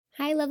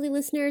Hi, lovely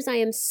listeners. I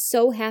am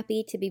so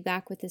happy to be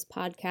back with this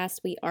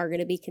podcast. We are going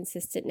to be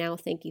consistent now.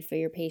 Thank you for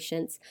your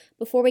patience.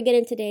 Before we get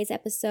into today's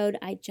episode,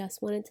 I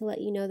just wanted to let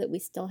you know that we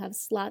still have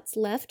slots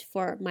left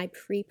for my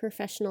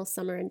pre-professional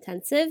summer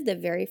intensive, the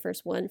very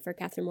first one for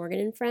Kathryn Morgan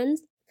and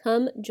friends.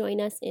 Come join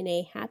us in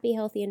a happy,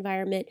 healthy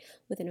environment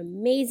with an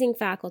amazing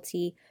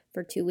faculty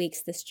for 2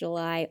 weeks this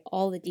July.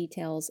 All the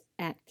details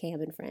at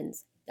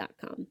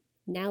kmandfriends.com.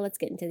 Now let's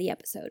get into the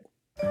episode.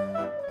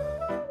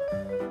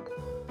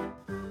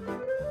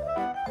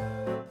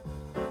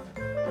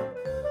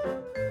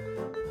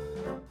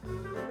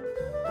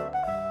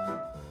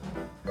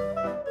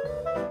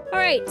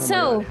 All right,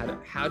 so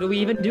how do we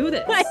even do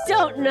this? I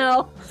don't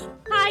know.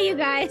 Hi, you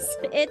guys.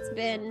 It's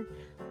been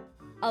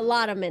a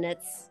lot of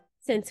minutes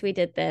since we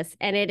did this,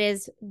 and it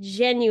is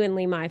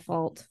genuinely my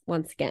fault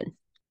once again.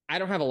 I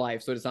don't have a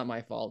life, so it's not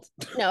my fault.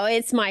 No,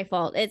 it's my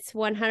fault. It's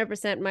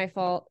 100% my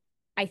fault.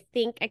 I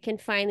think I can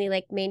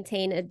finally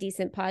maintain a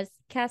decent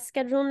podcast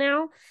schedule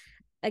now.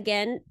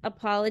 Again,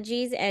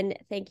 apologies and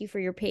thank you for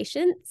your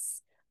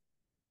patience.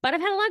 But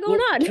I've had a lot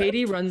going on.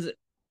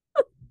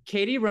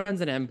 Katie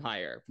runs an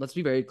empire. Let's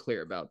be very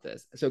clear about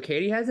this. So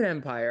Katie has an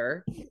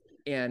empire,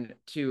 and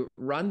to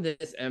run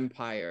this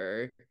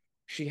empire,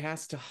 she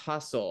has to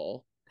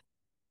hustle.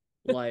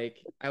 I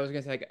was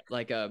gonna say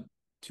like a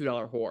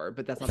 $2 whore,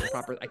 but that's not the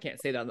proper. I can't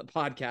say that on the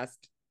podcast.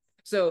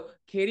 So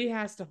Katie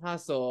has to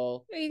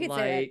hustle. You can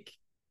say that.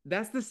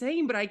 That's the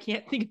saying, but I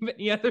can't think of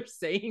any other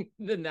saying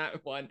than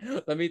that one.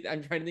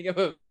 I'm trying to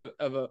think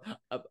of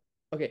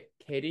okay.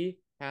 Katie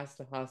has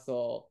to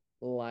hustle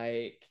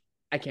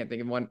I can't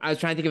think of one. I was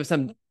trying to think of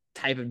some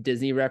type of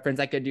Disney reference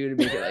I could do to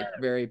make it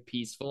very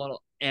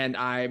peaceful. And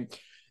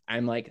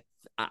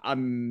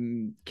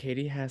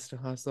Katie has to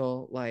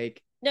hustle.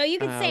 No, you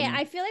can say it.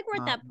 I feel like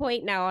we're at that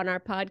point now on our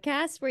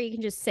podcast where you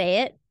can just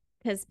say it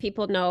because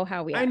people know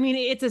how we are. I mean,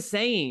 it's a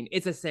saying.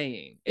 It's a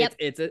saying. Yep.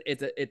 It's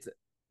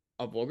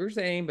a vulgar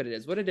saying, but it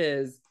is what it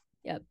is.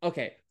 Yep.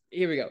 Okay,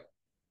 here we go.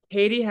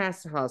 Katie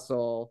has to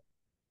hustle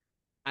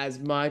as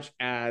much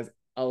as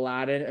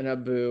Aladdin and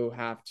Abu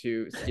have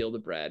to steal the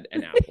bread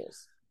and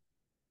apples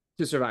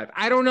to survive.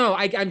 I don't know.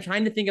 I'm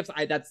trying to think of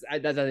that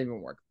doesn't even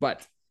work,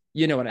 but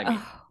you know what I mean.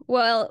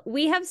 Well,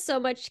 we have so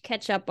much to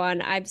catch up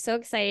on. I'm so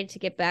excited to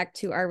get back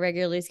to our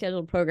regularly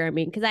scheduled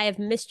programming because I have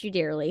missed you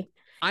dearly.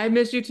 I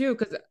missed you too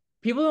because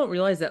people don't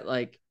realize that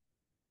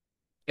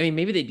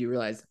maybe they do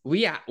realize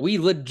we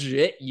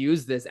legit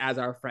use this as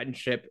our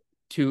friendship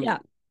to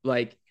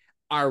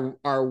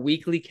our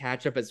weekly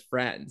catch up as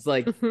friends.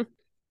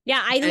 Yeah,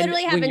 I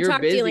literally haven't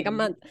talked to you in a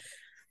month.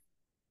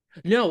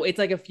 No, it's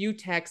a few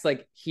texts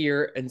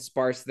here and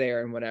sparse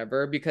there and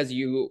whatever because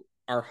you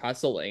are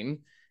hustling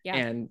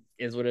and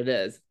is what it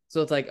is.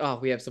 So it's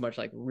we have so much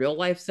real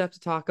life stuff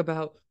to talk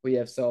about. We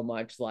have so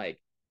much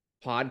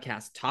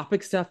podcast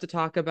topic stuff to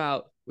talk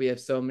about. We have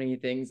so many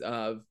things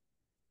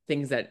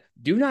that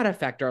do not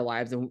affect our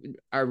lives and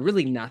are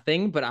really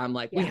nothing, but I'm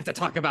we have to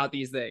talk about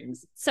these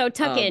things. So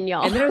tuck in,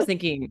 y'all. And then I was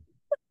thinking,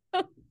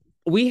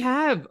 we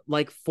have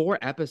 4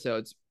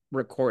 episodes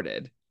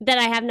recorded that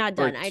I have not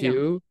done. I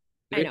know.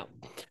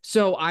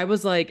 So I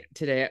was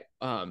today,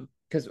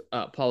 because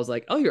Paul was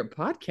oh, you're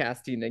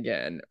podcasting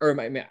again. Or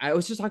I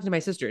was just talking to my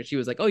sister and she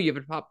was oh, you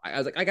have a pop. I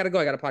was I gotta go.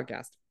 I got a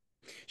podcast.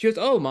 She goes,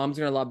 oh, mom's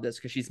gonna love this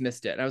because she's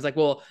missed it. And I was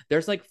well,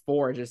 there's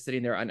 4 just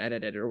sitting there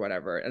unedited or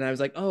whatever. And I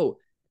was oh,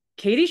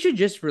 Katie should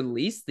just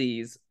release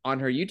these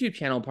on her YouTube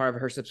channel, part of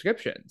her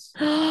subscriptions.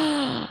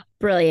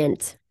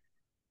 Brilliant.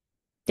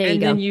 There you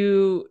go. And then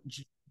you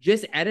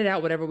just edit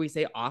out whatever we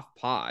say off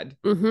pod,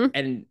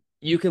 and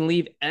you can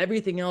leave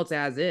everything else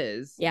as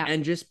is,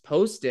 and just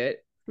post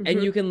it,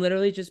 and you can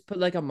literally just put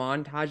a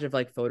montage of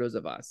photos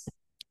of us.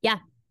 Yeah,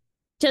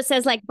 just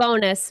as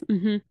bonus.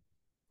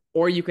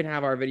 Or you can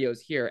have our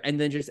videos here,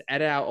 and then just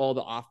edit out all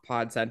the off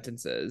pod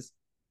sentences.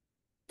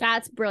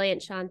 That's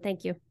brilliant, Sean.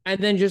 Thank you. And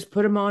then just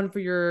put them on for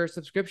your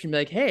subscription.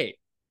 Be hey,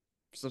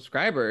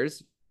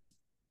 subscribers,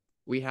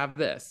 we have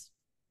this.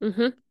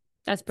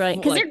 That's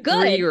brilliant because they're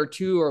good. 3 or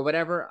 2 or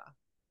whatever.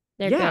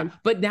 They're good.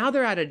 But now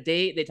they're out of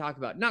date. They talk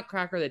about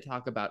Nutcracker. They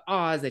talk about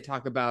Oz. They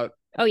talk about.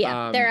 Oh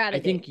yeah, they're out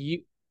of date. I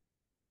think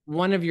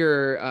one of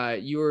your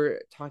you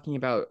were talking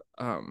about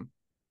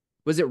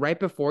was it right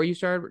before you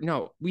started?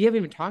 No, we haven't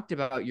even talked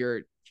about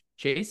your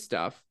Chase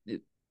stuff.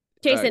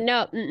 Jason,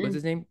 no. What's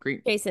his name?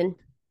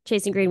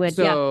 Jason Greenwood.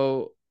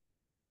 So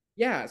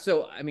yeah.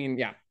 So I mean,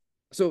 yeah.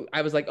 So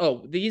I was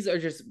oh, these are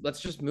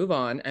let's just move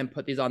on and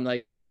put these on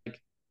well,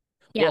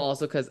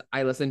 also because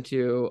I listened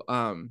to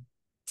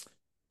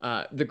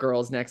the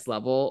Girls Next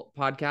Level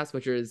podcast,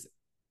 which is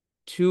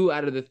 2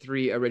 out of the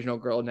 3 original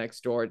Girl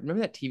Next Door.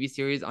 Remember that TV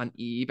series on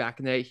E back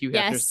in the day? Hugh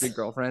Hefner's 3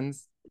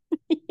 girlfriends.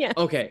 Yeah.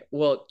 Okay.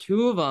 Well,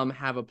 2 of them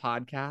have a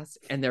podcast,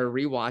 and they're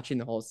rewatching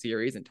the whole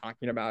series and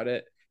talking about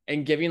it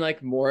and giving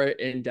more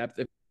in-depth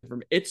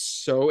information. It's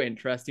so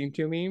interesting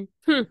to me.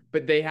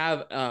 But they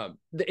have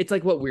it's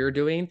what we're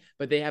doing,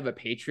 but they have a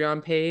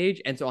Patreon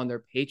page, and so on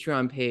their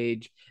Patreon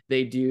page,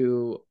 they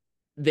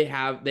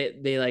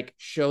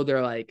show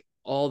their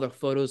all the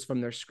photos from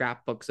their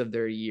scrapbooks of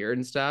their year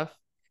and stuff.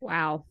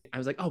 Wow. I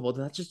was like, oh, well,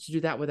 let's just do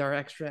that with our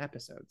extra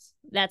episodes.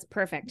 That's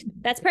perfect.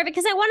 That's perfect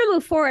because I want to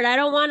move forward. I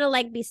don't want to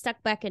like be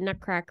stuck back in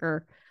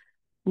Nutcracker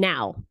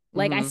now.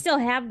 Like I still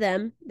have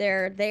them.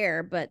 They're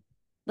there, but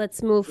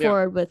let's move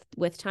forward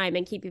with time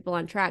and keep people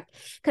on track.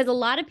 Because a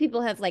lot of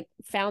people have like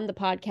found the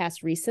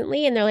podcast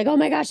recently and they're like, oh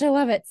my gosh, I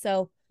love it.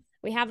 So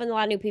we have a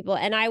lot of new people.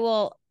 And I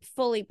will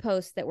fully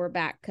post that we're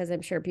back because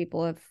I'm sure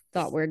people have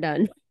thought we're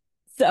done.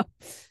 So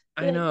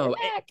I know.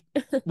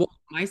 Well,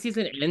 my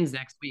season ends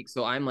next week,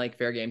 so I'm like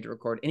fair game to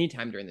record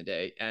anytime during the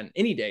day and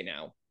any day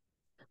now.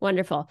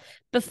 Wonderful.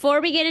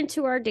 Before we get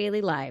into our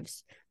daily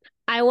lives,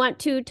 I want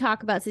to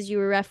talk about, since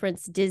you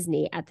referenced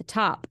Disney at the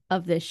top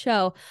of this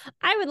show,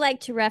 I would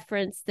like to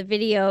reference the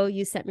video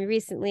you sent me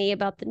recently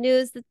about the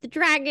news that the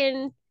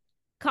dragon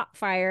caught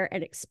fire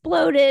and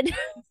exploded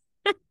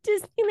at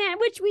Disneyland,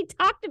 which we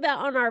talked about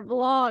on our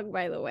vlog,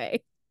 by the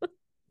way.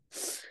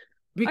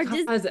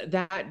 Because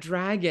that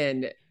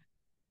dragon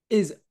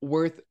is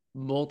worth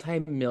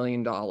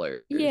multi-million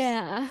dollars.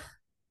 Yeah.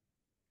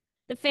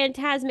 The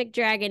Phantasmic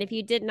dragon, if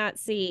you did not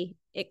see,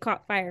 it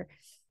caught fire.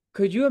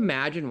 Could you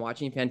imagine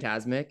watching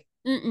Phantasmic?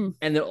 Mm-mm.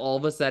 And then all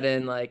of a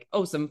sudden, like,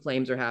 oh, some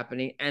flames are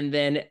happening. And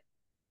then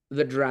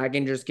the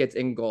dragon just gets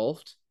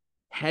engulfed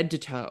head to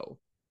toe.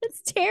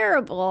 It's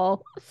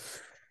terrible.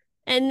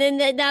 And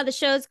then now the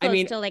show's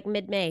closed till like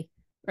mid-May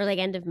or like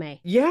end of May.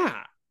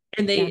 Yeah.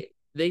 And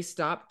they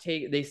stopped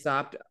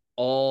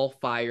all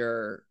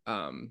fire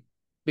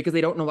because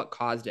they don't know what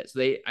caused it.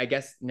 So I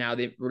guess now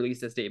they've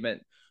released a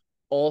statement.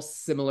 All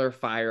similar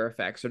fire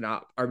effects are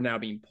now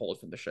being pulled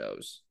from the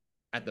shows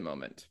at the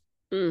moment.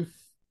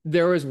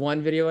 There was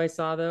one video I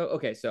saw though.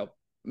 Okay, so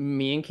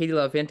me and Katie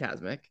love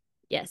Phantasmic.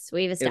 Yes,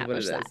 we've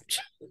established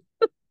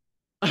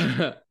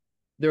that.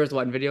 There was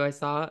one video I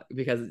saw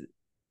because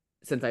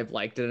since I've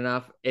liked it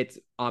enough, it's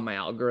on my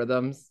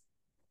algorithms.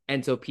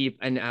 And so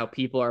now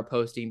people are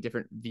posting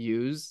different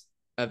views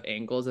of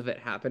angles of it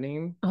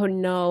happening. Oh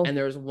no. And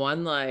there's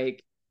one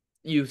like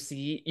you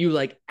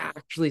like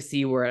actually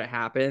see where it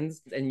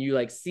happens, and you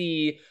like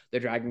see the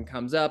dragon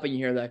comes up and you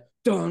hear like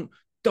dun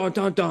dun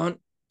dun dun,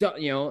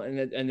 dun, you know,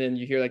 and then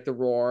you hear like the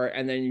roar,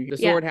 and then the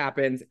sword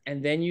happens,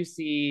 and then you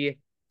see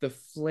the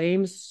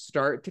flames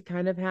start to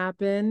kind of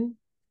happen,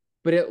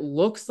 but it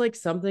looks like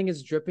something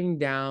is dripping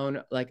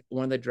down like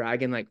one of the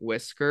dragon like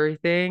whisker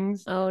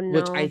things. Oh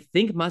no. Which I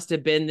think must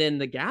have been then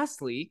the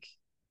gas leak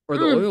or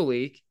the oil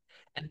leak.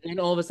 And then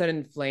all of a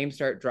sudden flames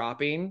start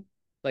dropping,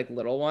 like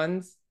little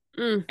ones.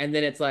 And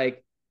then it's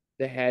like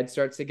the head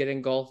starts to get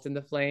engulfed in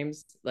the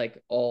flames,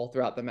 like all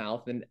throughout the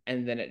mouth, and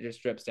then it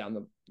just drips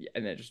down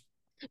and then just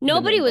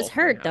nobody was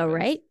hurt though,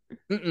 right?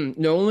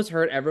 No one was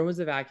hurt. Everyone was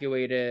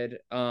evacuated.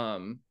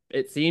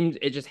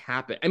 It just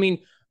happened. I mean,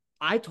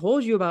 I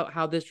told you about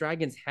how this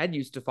dragon's head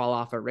used to fall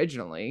off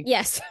originally.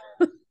 Yes.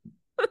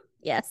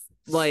 Yes.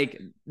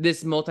 Like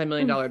this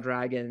multi-million-dollar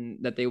dragon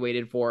that they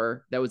waited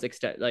for that was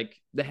like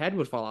the head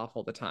would fall off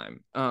all the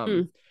time.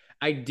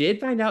 I did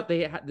find out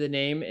the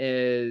name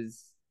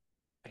is,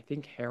 I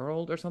think,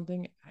 Harold or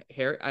something.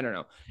 I don't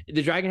know.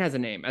 The dragon has a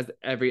name, as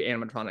every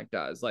animatronic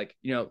does. Like,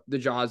 you know,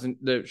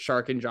 the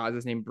shark in Jaws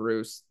is named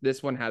Bruce.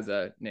 This one has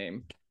a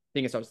name. I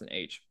think it starts with an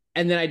H.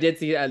 And then I did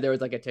see there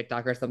was like a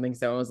TikTok or something.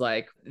 So it was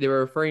like they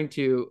were referring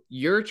to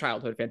your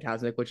childhood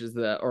Phantasmic, which is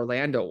the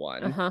Orlando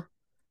one.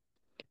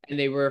 And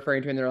they were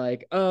referring to it and they're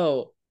like,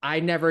 oh, I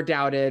never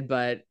doubted,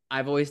 but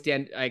I've always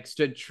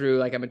stood true.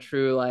 Like I'm a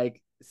true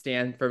like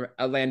stand for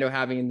Orlando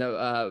having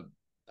the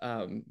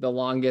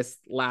longest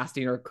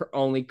lasting or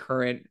only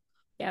current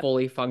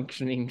fully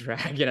functioning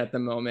dragon at the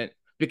moment,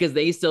 because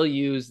they still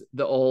use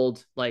the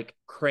old like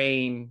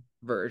crane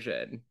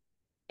version.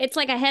 It's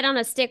like a head on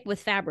a stick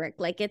with fabric.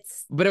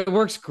 But it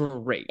works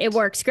great. It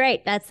works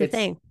great. That's the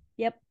thing.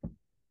 Yep.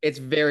 It's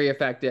very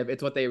effective.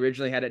 It's what they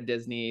originally had at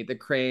Disney. The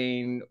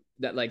crane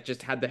that like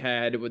just had the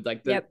head with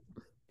like the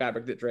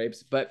fabric that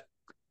drapes. But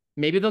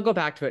maybe they'll go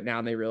back to it now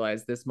and they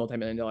realize this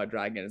multi-million-dollar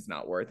dragon is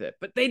not worth it.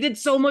 But they did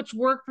so much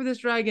work for this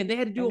dragon. They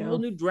had to do a whole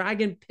new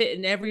dragon pit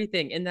and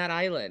everything in that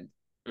island.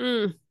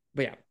 But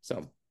yeah,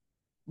 so.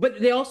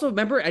 But they also,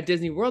 remember at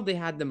Disney World, they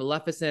had the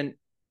Maleficent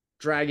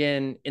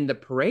dragon in the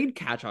parade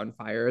catch on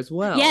fire as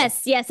well.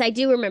 Yes, I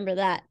do remember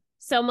that.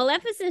 So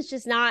Maleficent's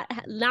just not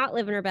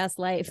living her best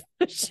life.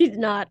 She's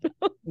not.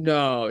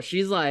 No,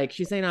 she's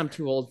saying I'm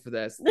too old for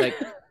this. Like,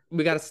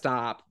 we got to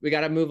stop. We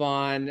got to move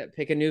on.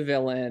 Pick a new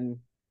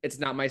villain. It's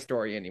not my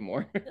story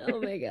anymore. Oh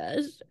my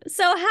gosh.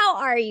 So how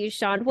are you,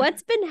 Sean?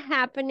 What's been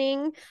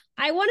happening?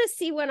 I want to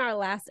see when our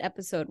last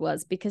episode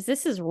was, because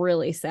this is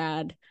really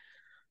sad.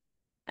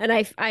 And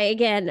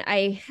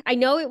I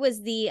know it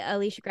was the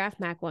Alicia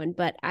Grafmack one,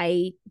 but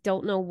I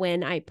don't know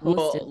when I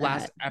posted that.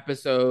 Last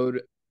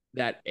episode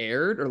that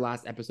aired or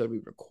last episode we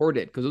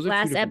recorded? Because those are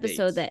last two different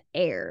episode dates. That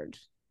aired.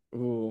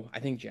 Ooh, I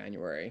think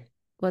January.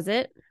 Was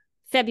it?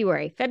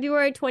 February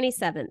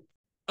 27th.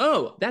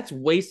 Oh, that's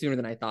way sooner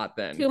than I thought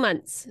then. 2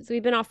 months. So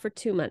we've been off for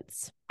 2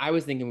 months. I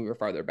was thinking we were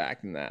farther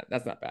back than that.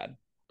 That's not bad.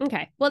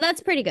 Okay. Well,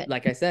 that's pretty good.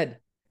 Like I said,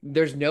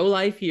 there's no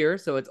life here,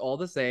 so it's all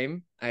the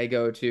same. I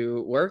go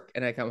to work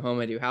and I come home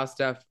and do house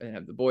stuff and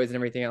have the boys and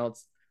everything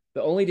else.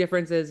 The only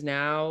difference is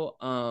now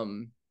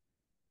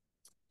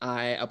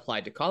I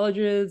applied to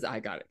colleges, I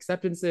got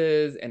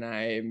acceptances, and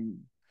I'm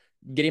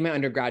getting my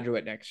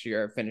undergraduate next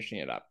year, finishing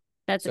it up.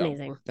 That's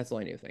amazing. That's the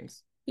only new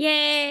things.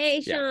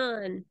 Yay,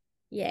 Sean.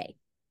 Yeah. Yay.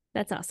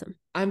 That's awesome.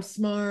 I'm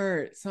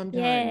smart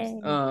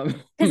sometimes.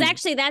 Because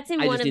actually that's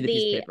in one of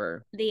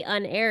the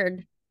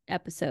unaired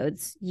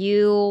episodes.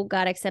 You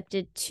got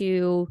accepted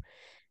to,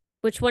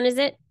 which one is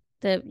it?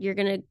 You're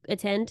gonna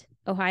attend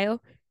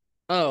Ohio?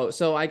 Oh,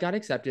 so I got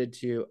accepted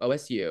to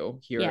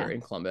OSU here in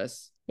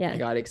Columbus. Yeah. I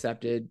got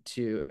accepted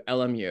to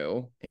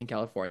LMU in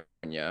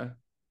California.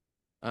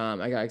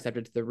 I got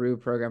accepted to the RU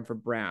program for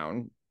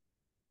Brown.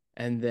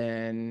 And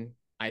then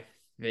I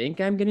think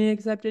I'm getting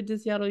accepted to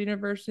Seattle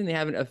University. And they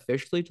haven't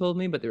officially told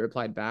me, but they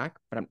replied back.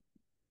 But I'm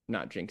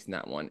not jinxing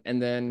that one.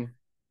 And then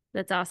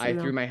that's awesome. I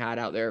threw my hat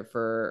out there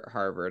for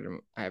Harvard, and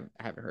I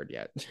haven't heard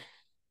yet.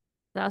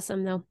 That's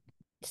awesome, though.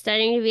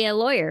 Studying to be a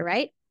lawyer,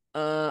 right?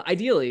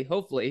 Ideally,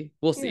 hopefully,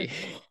 we'll see.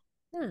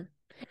 Yeah.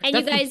 And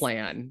that's the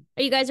plan.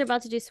 You guys are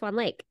about to do Swan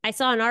Lake. I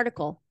saw an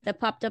article that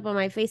popped up on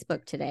my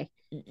Facebook today.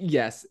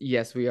 Yes,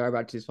 we are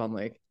about to do Swan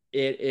Lake.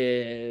 It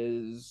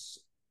is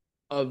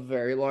a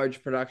very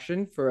large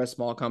production for a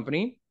small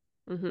company.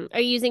 Mm-hmm. Are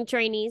you using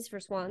trainees for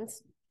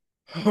swans?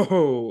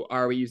 Oh,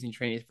 are we using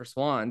trainees for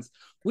swans?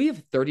 We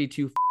have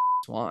 32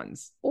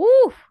 swans.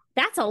 Ooh,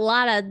 that's a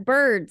lot of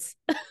birds.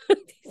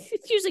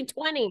 It's usually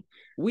 20.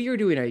 We are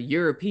doing a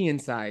European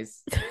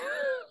size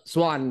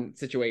swan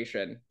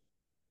situation.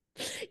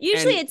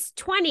 Usually it's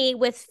 20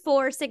 with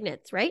 4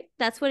 cygnets, right?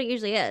 That's what it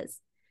usually is.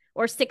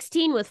 Or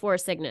 16 with 4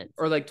 cygnets.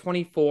 Or like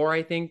 24,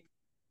 I think,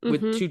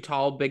 with 2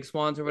 tall big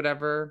swans or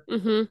whatever.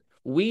 Mm-hmm.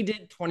 We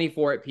did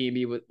 24 at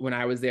PNB when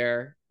I was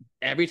there.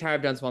 Every time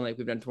I've done Swan Lake,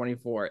 we've done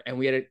 24. And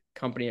we had a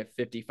company of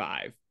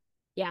 55.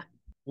 Yeah.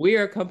 We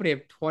are a company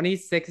of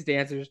 26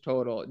 dancers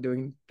total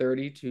doing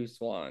 32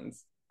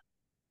 swans.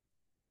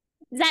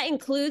 Does that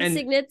include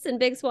cygnets and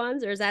big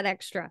swans, or is that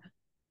extra?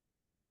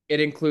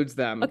 It includes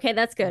them. Okay,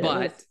 that's good.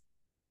 But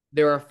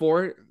there are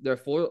four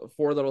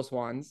little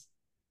swans,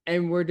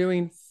 and we're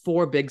doing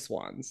 4 big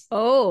swans.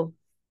 Oh,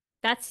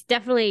 that's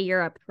definitely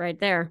Europe right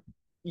there.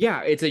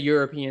 Yeah, it's a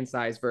European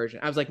size version.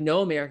 I was like,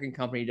 no American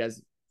company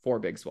does 4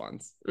 big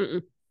swans.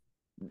 Mm-mm.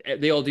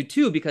 They all do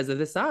 2 because of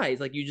the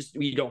size. Like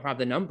we don't have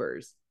the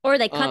numbers. Or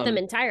they cut them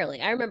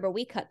entirely. I remember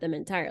we cut them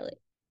entirely,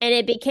 and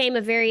it became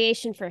a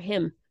variation for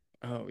him.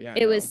 Oh yeah,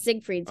 it was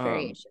Siegfried's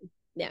variation.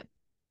 Yeah.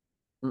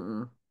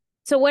 Mm-mm.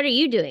 So what are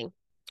you doing?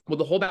 Well,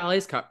 the whole ballet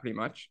is cut pretty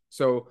much.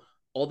 So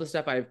all the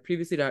stuff I've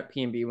previously done at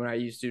PNB when I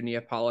used to do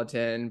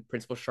Neapolitan,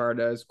 Principal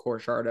Shardas, Core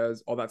Shardas,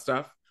 all that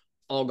stuff,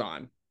 all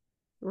gone.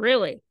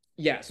 Really?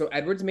 Yeah. So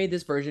Edwards made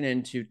this version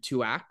into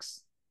 2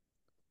 acts.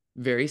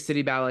 Very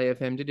city ballet of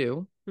him to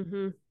do.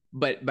 Mm-hmm.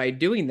 But by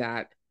doing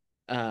that,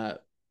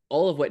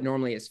 all of what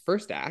normally is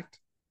first act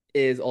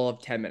is all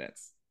of 10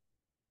 minutes.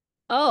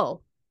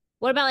 Oh,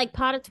 what about like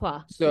pas de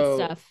trois and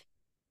stuff?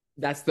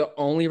 That's the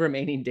only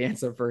remaining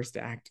dance of first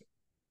act.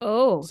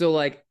 Oh, so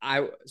like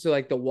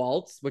the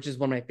waltz, which is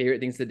one of my favorite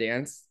things to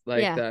dance,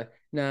 like the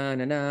na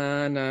na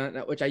na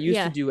na, which I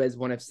used to do as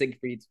one of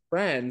Siegfried's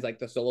friends, like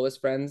the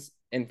soloist friends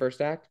in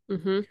first act,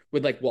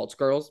 with like waltz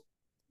girls.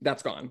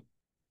 That's gone.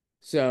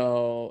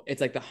 So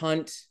it's like the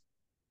hunt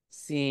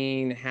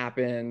scene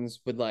happens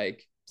with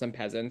like some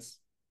peasants.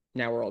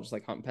 Now we're all just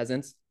like hunt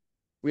peasants.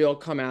 We all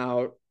come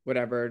out,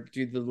 whatever,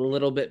 do the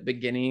little bit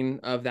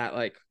beginning of that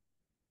like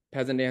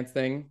peasant dance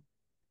thing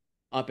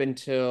up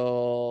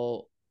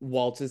until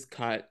waltz is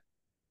cut,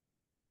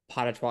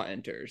 pas de trois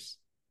enters.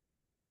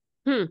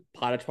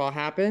 Pas de trois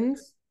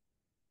happens.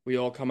 We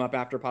all come up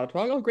after pas de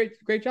trois. Oh,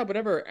 great job,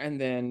 whatever. And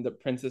then the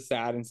prince is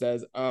sad and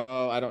says,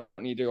 oh, I don't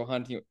need to go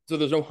hunting. So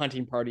there's no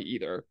hunting party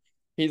either.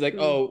 He's like,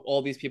 oh,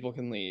 all these people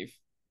can leave.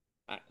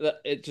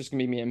 It's just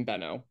gonna be me and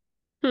Benno.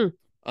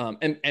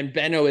 And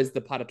Benno is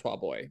the pas de trois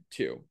boy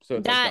too. So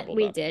it's that like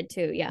we up. Did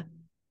too. Yeah.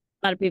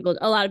 A lot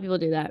of people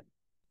do that.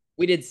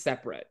 We did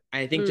separate.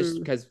 I think just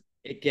because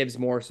it gives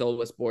more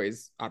soloist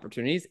boys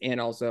opportunities, and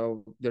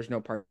also there's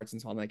no parts in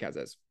Swan Lake as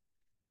is.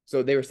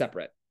 So they were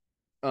separate.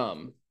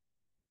 And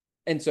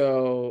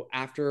so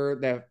after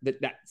that,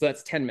 so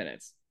that's 10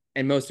 minutes,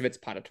 and most of it's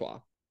pas de trois.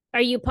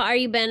 Are you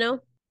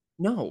Benno?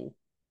 No.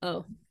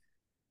 Oh,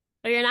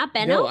 you're not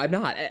Benno? No, I'm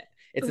not.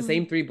 It's the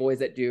same 3 boys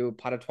that do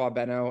pas de trois,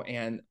 Benno,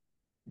 and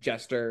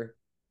Jester,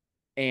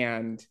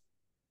 and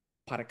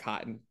pas de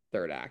quatre in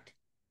third act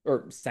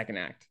or second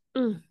act.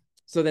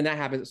 So then that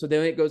happens. So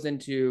then it goes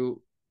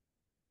into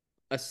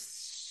a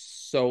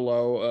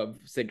solo of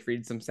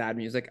Siegfried, some sad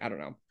music. I don't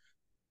know.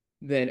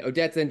 Then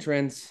Odette's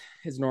entrance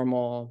is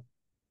normal.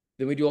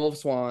 Then we do all of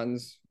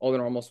swans, all the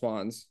normal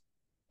swans.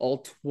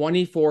 All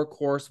 24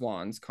 core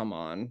swans come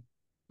on,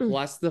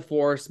 plus the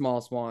 4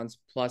 small swans,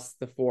 plus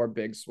the 4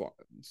 big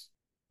swans.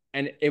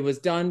 And it was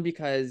done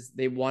because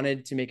they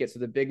wanted to make it so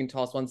the big and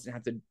tall swans didn't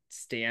have to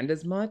stand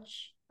as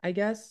much, I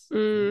guess.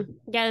 Yeah,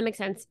 that makes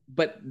sense.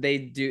 But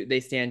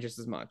they stand just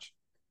as much.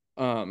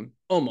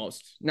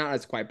 Almost. Not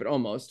as quite, but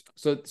almost.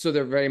 So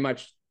they're very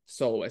much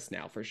soloists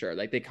now for sure.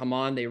 Like they come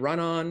on, they run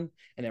on,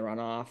 and they run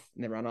off,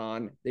 and they run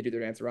on. They do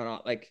their dance, run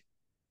off, like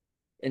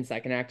in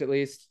second act at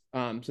least.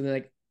 So then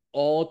like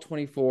all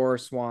 24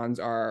 swans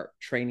are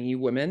trainee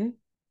women,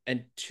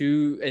 and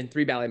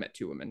 3 ballet met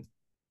 2 women.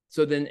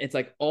 So then it's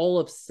like all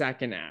of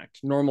second act,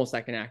 normal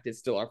second act is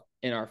still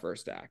in our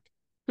first act.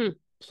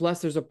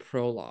 Plus there's a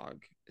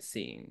prologue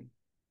scene.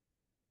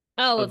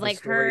 Oh, of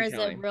like her as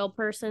a real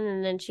person,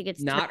 and then she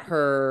gets not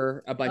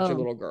her, a bunch of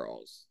little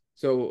girls.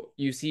 So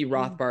you see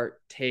Rothbart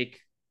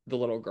take the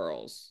little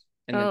girls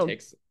and then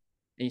and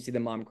you see the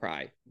mom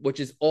cry, which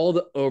is all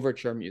the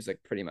overture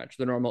music, pretty much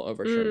the normal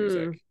overture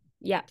music.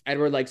 Yeah.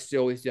 Edward likes to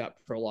always do that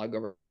prologue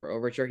over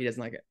overture. He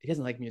doesn't like it. He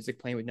doesn't like music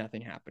playing with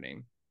nothing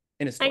happening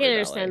in a story. I can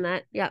understand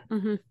that. Yeah.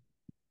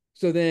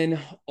 So then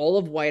all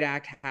of White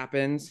Act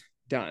happens,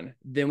 done.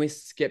 Then we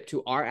skip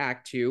to our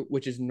Act 2,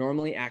 which is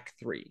normally Act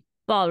 3.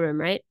 Ballroom,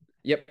 right?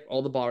 Yep,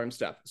 all the ballroom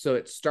stuff. So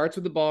it starts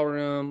with the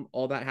ballroom,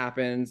 all that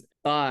happens,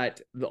 but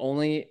the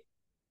only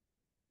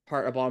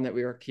part of ballroom that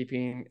we are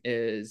keeping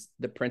is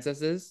the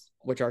princesses,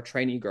 which are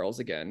trainee girls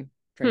again,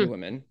 trainee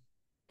women,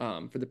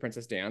 for the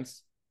princess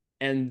dance.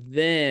 And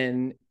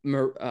then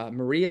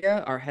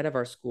Maria, our head of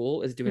our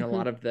school, is doing a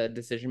lot of the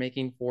decision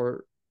making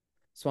for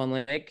Swan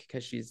Lake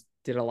because she's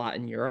did a lot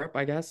in Europe,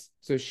 I guess.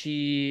 So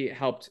she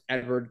helped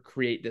Edward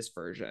create this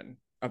version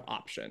of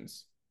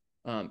options.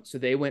 So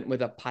they went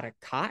with a pas de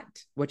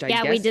quatre, which I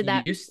guess we did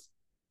that.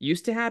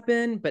 Used to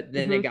happen, but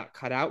then it got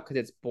cut out because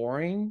it's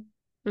boring.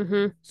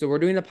 So we're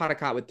doing the pas de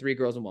quatre with 3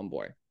 girls and 1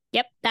 boy.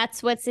 Yep,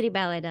 that's what City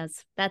Ballet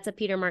does. That's a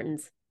Peter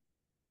Martin's.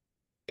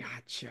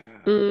 Gotcha.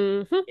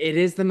 It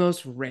is the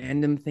most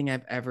random thing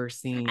I've ever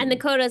seen. And the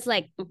coda's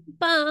like,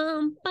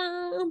 bum,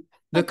 bum.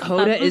 The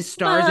coda is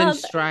Stars and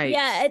Stripes.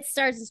 Yeah, it's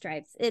Stars and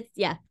Stripes. It's,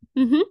 yeah.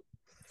 And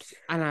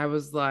I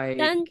was like,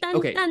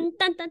 okay.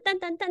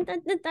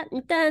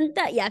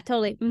 Yeah,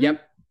 totally.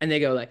 Yep. And they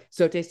go like,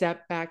 saute,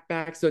 step,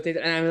 back, saute.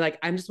 And I'm like,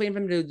 I'm just waiting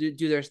for them to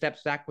do their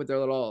steps back with their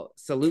little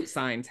salute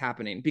signs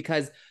happening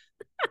because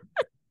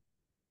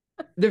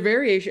the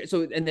variation.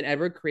 So, and then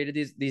Edward created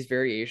these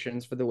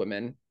variations for the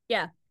women.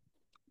 Yeah.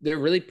 They're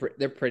really,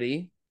 they're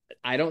pretty.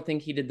 I don't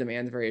think he did the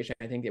man's variation.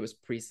 I think it was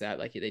preset.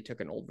 Like they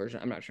took an old version.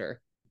 I'm not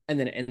sure. And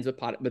then it ends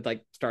with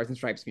like Stars and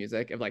Stripes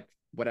music of like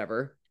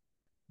whatever.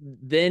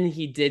 Then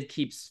he did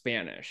keep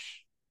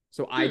Spanish.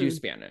 So I do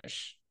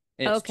Spanish.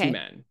 And it's 2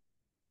 men.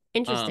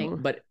 Interesting.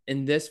 But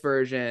in this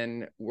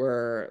version,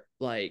 we're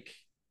like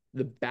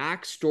the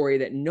backstory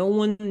that no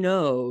one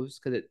knows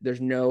because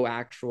there's no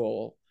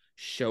actual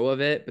show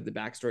of it. But the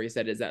backstory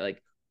said is that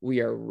like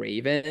we are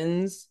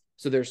ravens.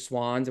 So there's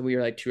swans and we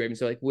are like 2 ravens.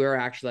 So like we're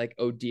actually like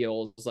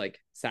Odil's like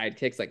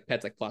sidekicks, like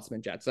pets like Flotsam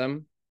and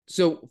Jetsam.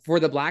 So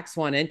for the Black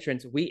Swan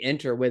entrance, we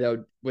enter with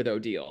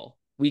Odile.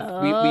 We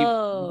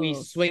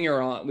swing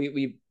her on.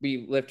 We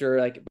lift her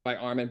like by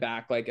arm and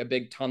back like a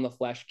big ton of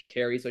flesh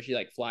carry, so she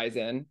like flies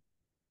in.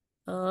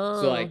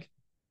 So like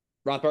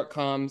Rothbart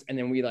comes and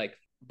then we like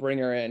bring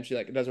her in. She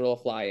like does a little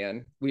fly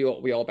in. We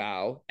all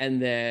bow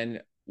and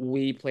then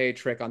we play a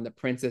trick on the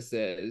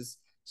princesses.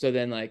 So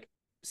then like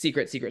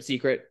secret,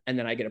 and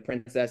then I get a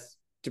princess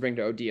to bring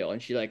to Odile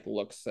and she like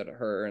looks at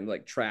her and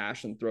like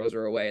trash and throws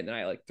her away and then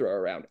I like throw her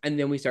around and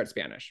then we start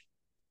Spanish.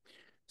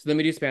 So then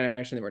we do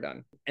Spanish and then we're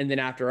done. And then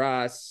after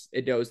us,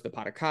 it goes the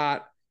pas de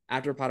quatre.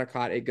 After pas de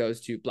quatre, it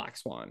goes to Black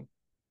Swan.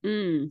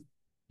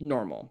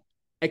 Normal.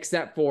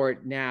 Except for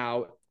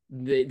now,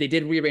 they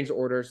did rearrange the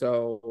order.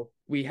 So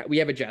we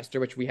have a jester,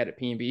 which we had at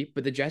P&B,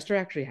 but the jester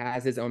actually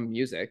has his own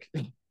music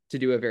to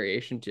do a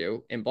variation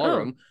to in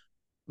ballroom.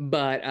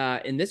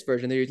 But in this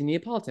version, they're using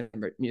Neapolitan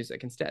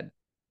music instead.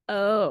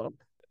 So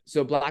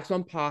Black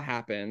Swan Pa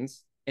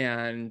happens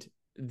and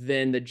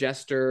then the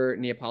jester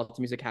Neapolitan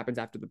music happens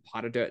after the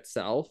pas de deux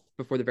itself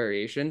before the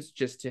variations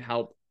just to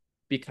help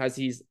because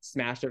he's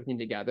smashed everything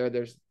together.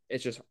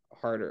 It's just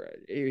harder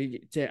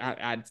to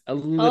add a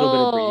little bit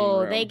of breathing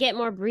room. They get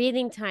more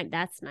breathing time.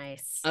 That's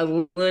nice.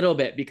 A little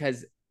bit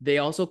because they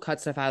also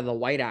cut stuff out of the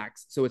White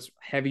Acts. So it's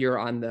heavier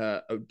on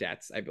the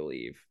Odettes, I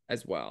believe,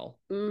 as well.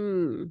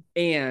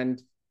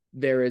 And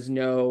there is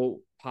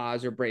no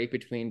pause or break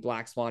between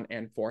Black Swan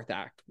and 4th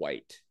Act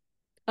White.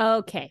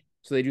 Okay.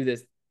 So they do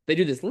this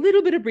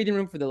little bit of breathing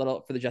room for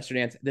the jester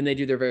dance. Then they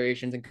do their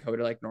variations in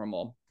coda like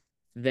normal.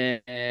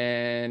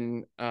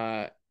 Then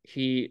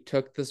he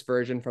took this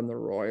version from the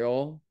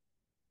Royal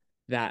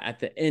that at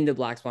the end of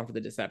Black Swan for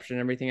the deception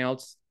and everything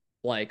else,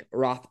 like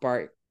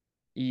Rothbart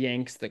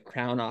yanks the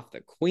crown off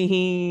the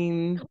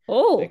queen.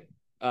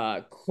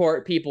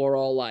 Court people are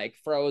all like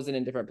frozen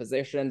in different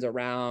positions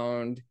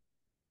around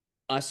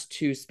us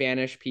 2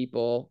 Spanish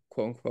people,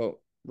 quote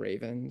unquote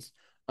ravens,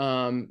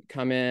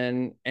 come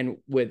in and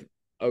with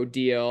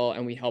Odile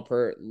and we help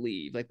her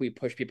leave. Like we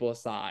push people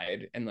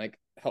aside and like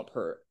help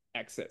her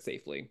exit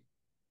safely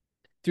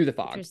through the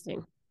fog.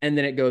 Interesting. And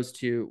then it goes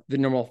to the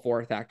normal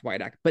 4th Act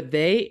White Act. But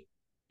they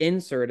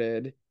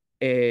inserted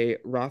a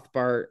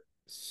Rothbart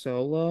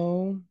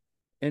solo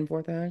in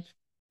 4th Act.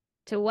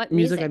 To what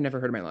music? I've never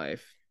heard in my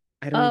life.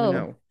 I don't even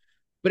know.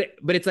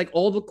 But it's like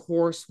all the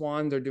core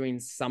swans are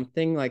doing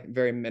something like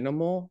very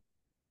minimal.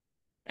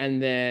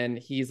 And then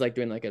he's like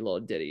doing like a little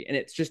ditty. And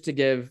it's just to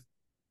give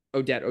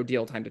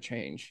Odile time to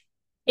change.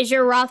 Is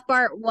your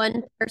Rothbart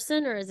one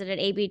person or is it an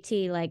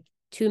ABT like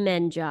 2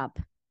 men job?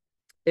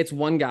 It's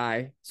one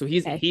guy. So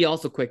Okay. he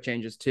also quick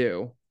changes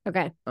too.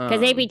 Okay.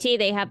 Because ABT,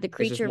 they have the it's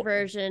just creature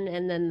version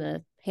and then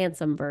the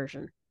handsome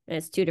version. And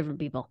it's 2 different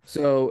people.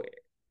 So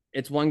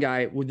it's one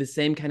guy with the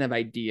same kind of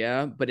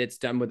idea, but it's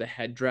done with a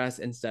headdress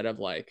instead of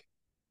like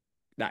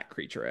that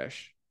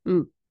creature-ish.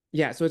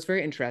 Yeah, so it's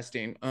very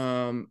interesting.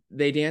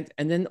 They dance,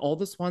 and then all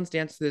the swans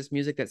dance to this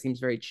music that seems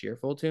very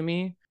cheerful to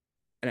me,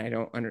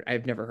 and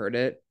I've never heard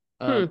it.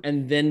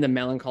 And then the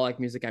melancholic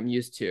music I'm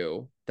used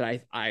to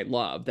that I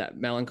love, that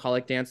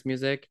melancholic dance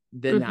music,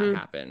 then that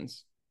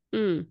happens,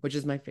 which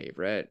is my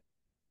favorite.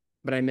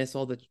 But I miss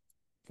all the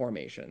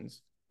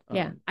formations.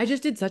 Yeah. I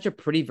just did such a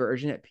pretty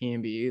version at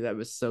P&B that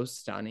was so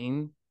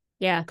stunning.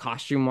 Yeah.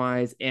 Costume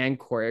wise and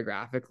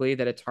choreographically,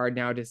 that it's hard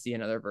now to see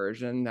another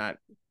version that,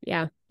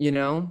 yeah, you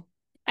know.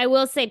 I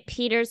will say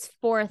Peter's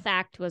 4th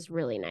act was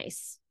really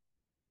nice.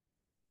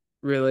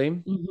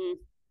 Really?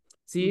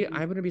 See,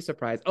 I wouldn't be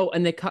surprised. Oh,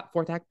 and they cut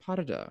 4th act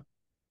Parada.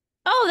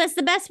 Oh, that's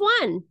the best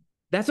one.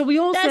 That's what we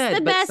all said. That's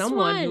the but best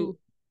someone one. who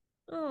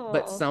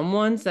But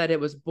someone said it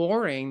was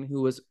boring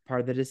who was part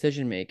of the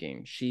decision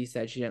making. She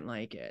said she didn't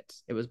like it.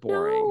 It was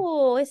boring.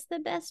 No, it's the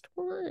best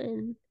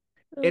one.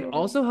 It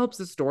also helps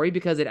the story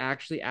because it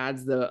actually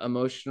adds the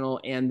emotional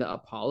and the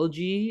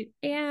apology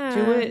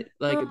to it.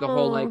 Like the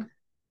whole like,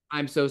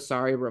 I'm so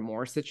sorry,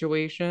 remorse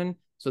situation.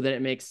 So that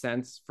it makes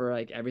sense for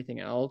like everything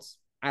else.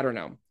 I don't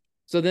know.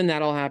 So then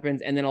that all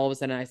happens. And then all of a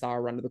sudden I saw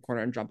her run to the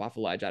corner and jump off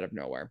a ledge out of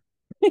nowhere.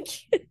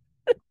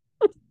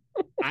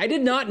 I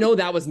did not know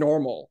that was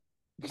normal.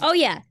 Oh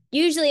yeah,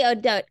 usually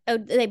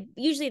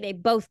they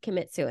both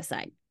commit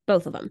suicide,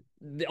 both of them.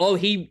 Oh,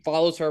 he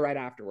follows her right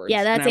afterwards.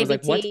 Yeah, that's and I was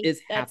ABT. like, what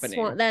is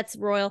happening? That's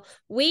Royal.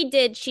 We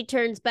did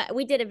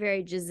a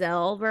very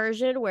Giselle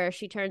version where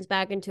she turns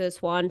back into a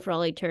swan for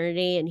all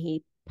eternity and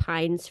he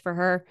pines for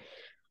her.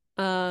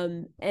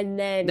 And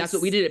then that's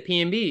what we did at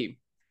P&B.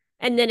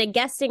 And then a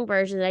guesting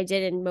version that I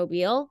did in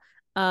Mobile.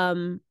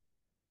 Rothbart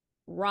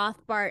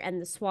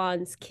and the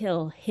swans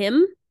kill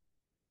him,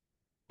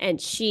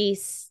 and she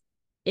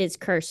is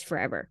cursed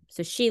forever.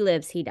 So she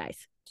lives, he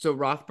dies. So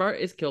Rothbart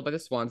is killed by the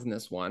swans in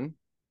this one.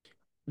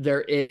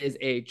 There is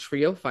a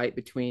trio fight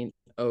between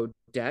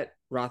Odette,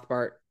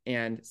 Rothbart,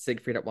 and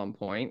Siegfried at one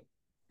point.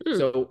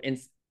 So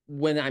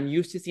when I'm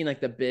used to seeing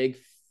like the big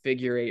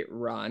figure 8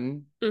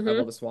 run of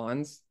all the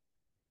swans,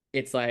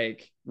 it's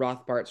like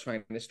Rothbart's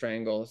trying to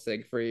strangle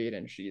Siegfried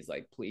and she's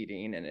like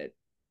pleading, and it's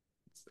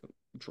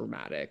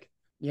dramatic.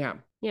 Yeah.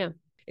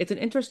 It's an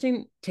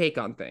interesting take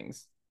on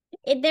things.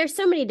 There's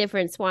so many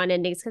different swan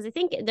endings because I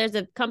think there's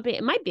a company,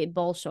 it might be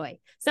Bolshoi.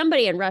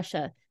 Somebody in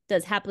Russia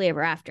does happily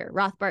ever after.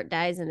 Rothbart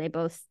dies and they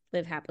both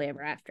live happily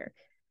ever after.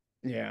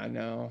 Yeah,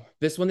 no.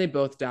 This one they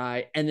both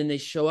die, and then they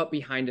show up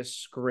behind a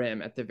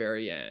scrim at the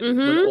very end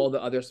when all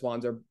the other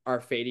swans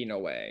are fading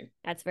away.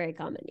 That's very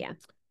common, yeah.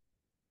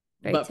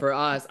 But for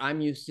us, I'm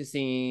used to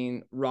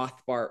seeing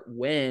Rothbart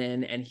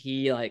win, and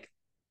he like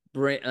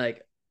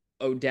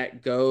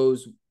Odette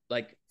goes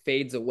like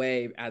fades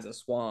away as a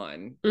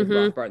swan with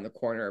Rothbart in the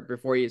corner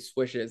before he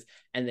swishes,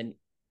 and then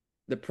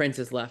the prince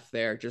is left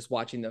there just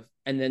watching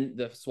and then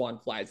the swan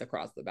flies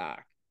across the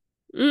back.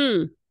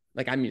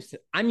 Like I'm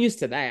used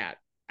to that.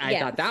 I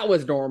thought that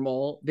was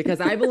normal because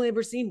I've only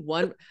ever seen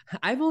one.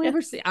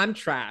 I'm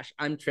trash.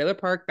 I'm trailer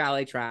park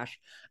ballet trash.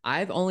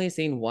 I've only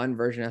seen one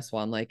version of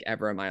Swan Lake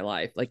ever in my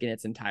life, like in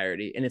its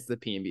entirety, and it's the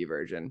P&B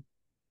version.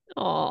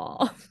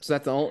 Oh,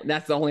 so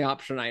that's the only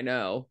option I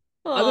know,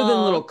 other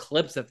than little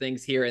clips of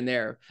things here and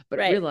there. But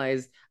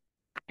realize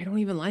I don't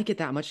even like it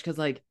that much because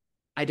like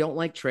I don't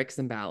like tricks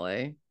in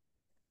ballet.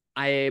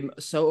 I am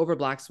so over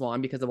Black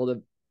Swan because of all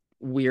the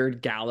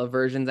weird gala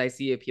versions I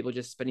see of people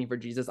just spinning for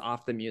Jesus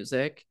off the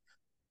music.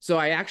 So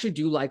I actually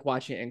do like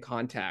watching it in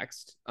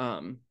context.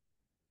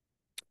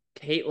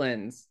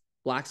 Caitlin's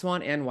Black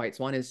Swan and White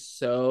Swan is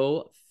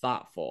so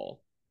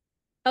thoughtful.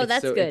 Oh,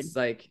 that's good. It's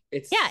like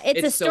it's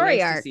a story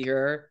so nice arc. To see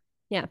her.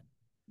 Yeah.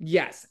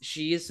 Yes,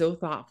 she is so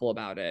thoughtful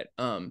about it.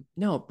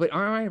 No, but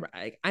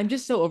I'm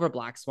just so over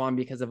Black Swan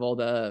because of all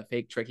the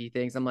fake tricky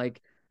things. I'm like,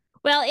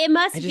 well, it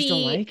must be. I just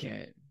don't like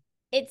it.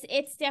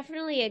 It's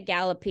definitely a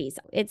gala piece.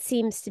 It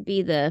seems to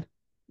be the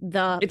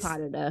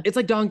Parada. It's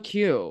like Don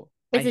Q.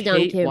 I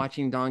hate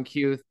watching Don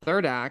Q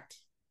 3rd act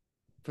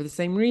for the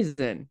same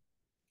reason.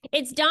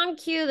 It's Don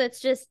Q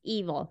that's just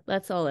evil.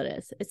 That's all it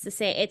is. It's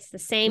the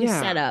same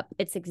setup.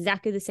 It's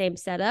exactly the same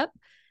setup.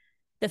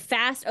 The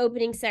fast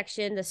opening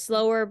section, the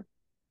slower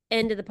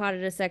end of the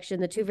Parada section,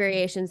 the 2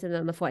 variations, and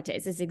then the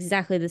fouettes. It's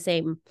exactly the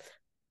same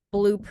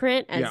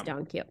blueprint as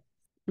Don Q.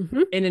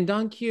 And in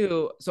Don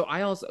Q, so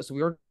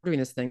we were doing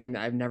this thing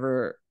that I've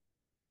never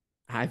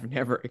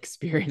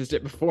experienced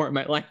it before in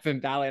my life in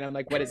ballet. And I'm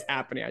like, what is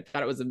happening? I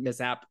thought it was a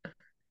mishap.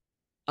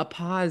 A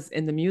pause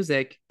in the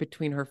music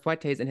between her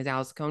fouettes and his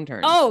Alice Cone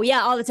turns. Oh,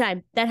 yeah, all the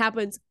time. That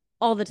happens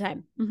all the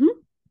time.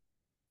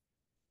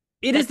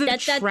 It is the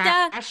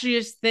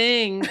trashiest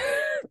thing.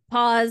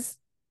 Pause.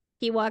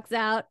 He walks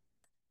out.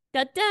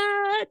 Da,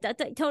 da, da,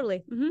 da,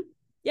 totally.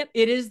 Yep.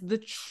 It is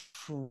the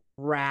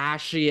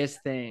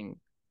trashiest thing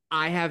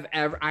I have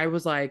ever. I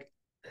was like,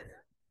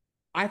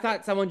 I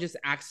thought someone just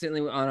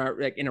accidentally on our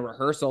like in a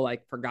rehearsal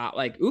like forgot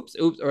like oops,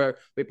 or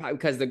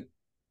because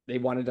they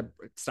wanted to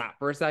stop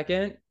for a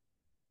second,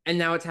 and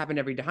now it's happened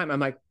every time. I'm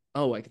like,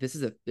 oh, like this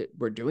is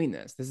we're doing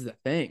this. This is a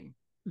thing,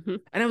 and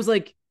I was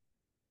like,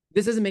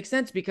 this doesn't make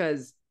sense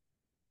because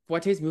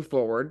Fuertes moved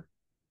forward,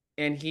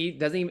 and he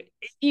doesn't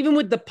even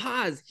with the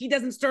pause, he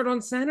doesn't start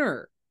on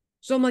center.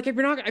 So I'm like, if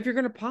you're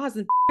gonna pause,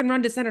 then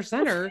run to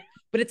center.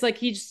 But it's like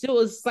he still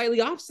is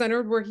slightly off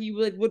centered where he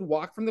would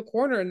walk from the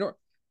corner, and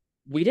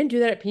we didn't do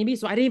that at PNB,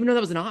 so I didn't even know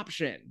that was an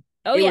option.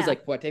 It was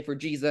like Fuerte for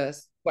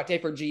Jesus,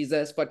 Fuerte for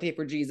Jesus, Fuerte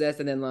for Jesus,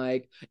 and then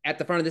like at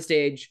the front of the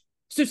stage,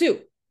 Sue,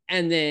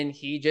 and then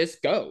he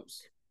just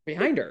goes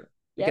behind her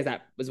because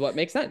that was what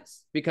makes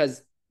sense.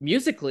 Because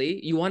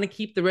musically, you want to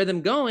keep the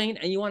rhythm going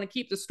and you want to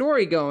keep the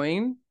story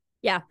going.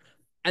 Yeah.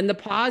 And the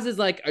pause is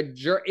like a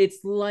jerk. It's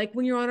like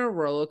when you're on a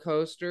roller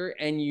coaster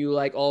and you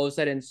like all of a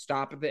sudden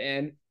stop at the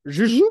end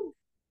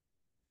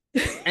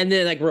and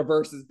then like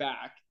reverses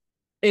back.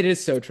 It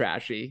is so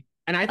trashy.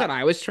 And I thought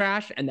I was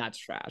trash, and that's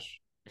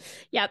trash.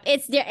 Yep.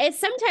 It's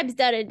sometimes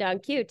done in Don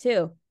Q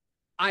too.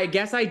 I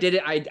guess I did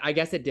it. I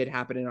guess it did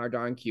happen in our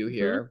Don Q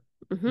here.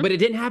 But it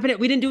didn't happen.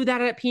 We didn't do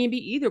that at PNB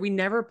either. We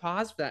never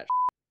paused for that.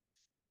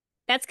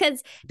 That's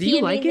because do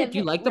you like it? Do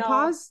you like the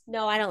pause?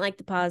 No, I don't like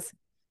the pause.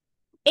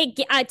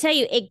 I tell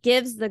you, it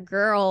gives the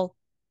girl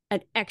an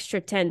extra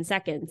 10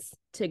 seconds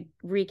to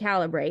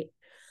recalibrate,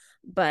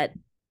 but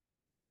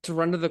to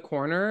run to the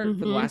corner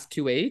for the last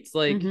 2/8,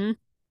 like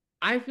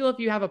I feel if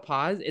you have a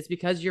pause, it's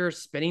because you're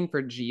spinning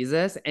for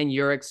Jesus and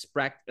you're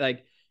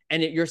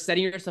you're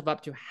setting yourself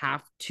up to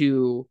have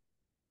to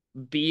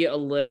be a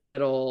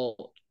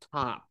little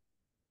top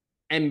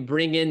and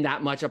bring in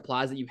that much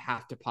applause that you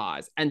have to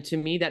pause. And to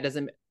me, that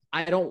doesn't.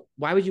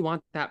 Why would you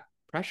want that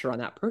pressure on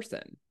that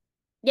person?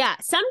 Yeah,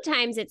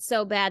 sometimes it's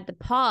so bad the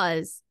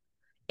pause,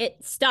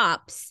 it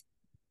stops.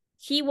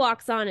 He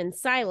walks on in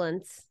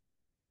silence,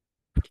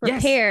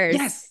 prepares.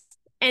 Yes.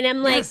 And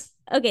I'm like,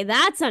 okay,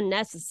 that's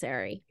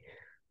unnecessary.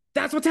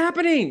 That's what's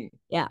happening.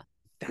 Yeah.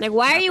 Like,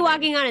 why are you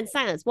walking on in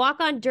silence? Walk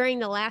on during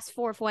the last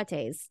 4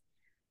 Fuertes.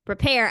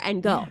 Prepare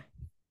and go.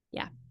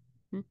 Yeah.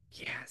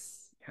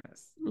 Yes.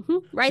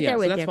 Right there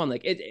with you. So that's fun.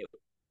 Like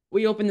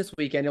we open this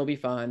weekend. It'll be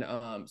fun.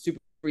 Super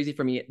easy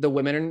for me. The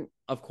women,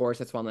 of course,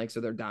 that's fun. Like,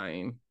 so they're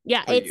dying.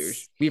 Yeah.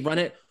 We've run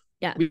it.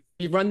 Yeah.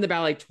 We've run the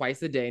ballet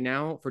twice a day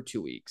now for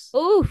 2 weeks.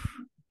 Oof.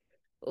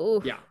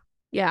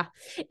 Yeah.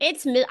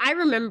 I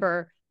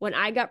remember when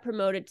I got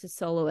promoted to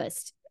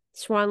soloist,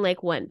 Swan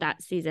Lake went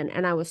that season,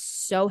 and I was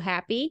so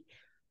happy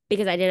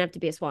because I didn't have to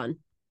be a swan.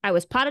 I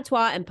was pas de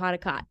trois and pas de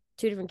quatre,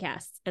 2 different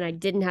casts, and I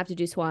didn't have to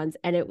do swans,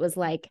 and it was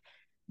like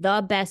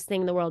the best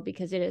thing in the world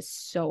because it is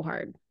so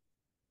hard.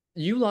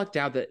 You lucked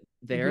out that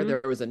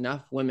there was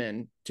enough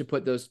women to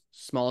put those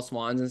small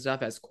swans and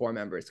stuff as core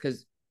members,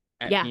 because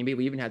at PNB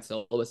we even had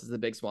soloists as the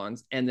big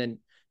swans, and then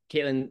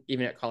Caitlin,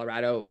 even at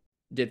Colorado,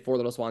 did 4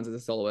 little swans as a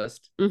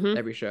soloist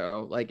every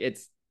show. Like,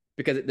 it's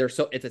because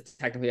it's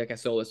technically like a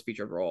soloist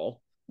featured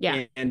role.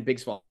 Yeah. And big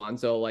swan.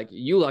 So like,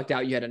 you lucked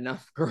out you had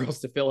enough girls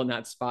to fill in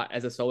that spot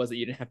as a soloist that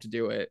you didn't have to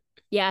do it.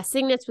 Yeah,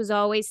 Cygnets was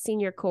always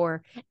senior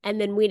core, and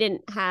then we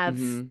didn't have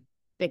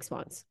big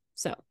swans.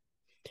 So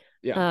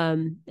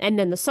and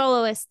then the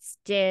soloists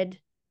did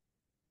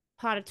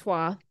pas de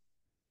trois,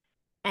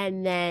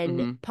 and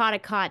then pas de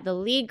quatre. The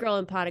lead girl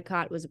in pas de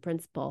quatre was a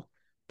principal,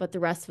 but the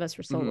rest of us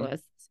were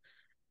soloists.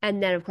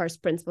 And then of course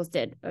principals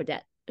did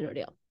Odette and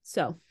Odile.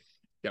 So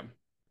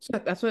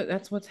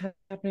that's what's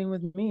happening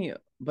with me.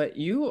 But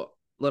you,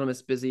 Little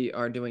Miss Busy,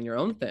 are doing your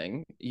own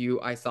thing.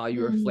 I saw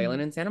you were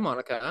flailing in Santa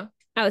Monica.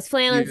 I was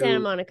flailing in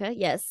Santa Monica,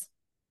 yes.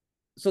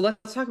 So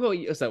let's talk about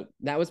you. So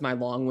that was my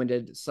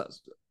long-winded,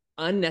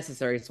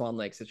 unnecessary Swan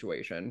Lake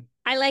situation.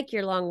 I like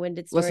your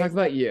long-winded stories. Let's talk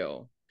about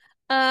you.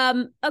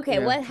 Okay,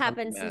 what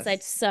happened since I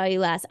saw you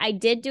last? I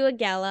did do a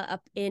gala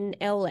up in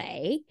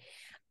LA.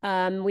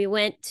 We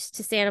went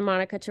to Santa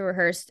Monica to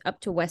rehearse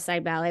up to West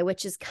Side Ballet,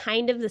 which is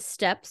kind of the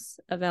steps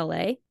of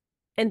LA.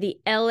 And the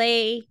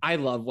LA... I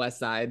love West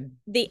Side.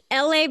 The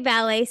LA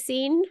ballet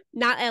scene,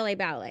 not LA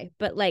ballet,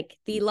 but like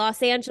the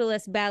Los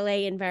Angeles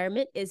ballet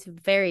environment is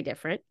very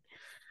different.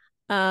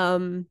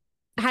 I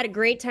had a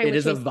great time. It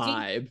is a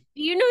vibe.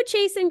 Do you know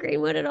Jason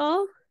Greenwood at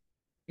all?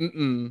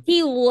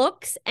 He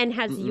looks and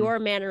has your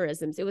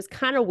mannerisms. It was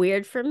kind of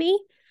weird for me.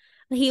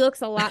 He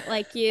looks a lot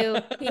like you.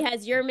 He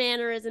has your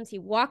mannerisms. He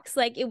walks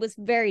like, it was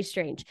very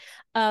strange.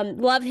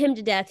 Love him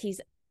to death.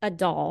 He's a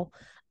doll.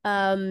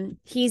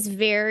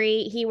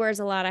 He wears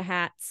a lot of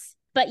hats.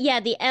 But yeah,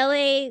 the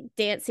LA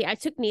dance scene. I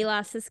took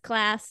Nilas's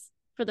class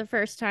for the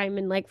first time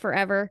in like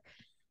forever.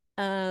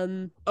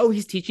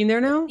 He's teaching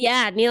there now?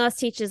 Yeah, Nilas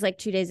teaches like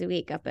 2 days a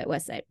week up at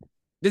Westside.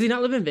 Does he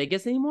not live in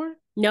Vegas anymore?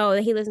 No,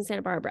 he lives in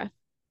Santa Barbara.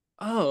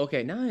 Oh,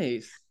 okay,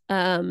 nice.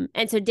 And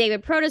so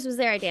David Protas was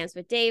there. I danced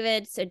with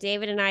David. So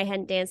David and I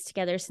hadn't danced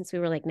together since we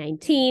were like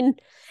 19.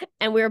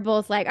 And we were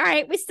both like, all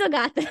right, we still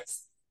got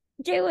this.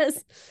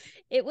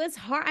 It was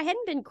hard. I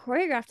hadn't been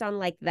choreographed on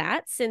like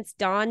that since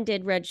Dawn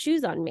did Red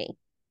Shoes on me.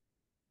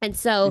 And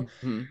so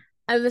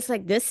I was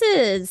like,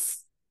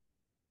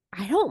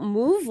 I don't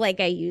move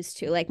like I used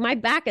to. Like my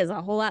back is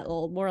a whole lot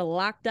more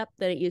locked up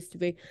than it used to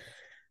be.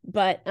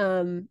 But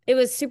it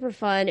was super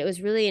fun. It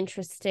was really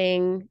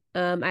interesting.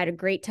 I had a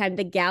great time.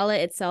 The gala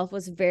itself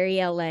was very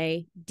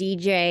LA.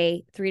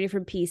 DJ, 3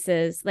 different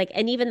pieces. Like,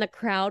 and even the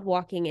crowd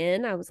walking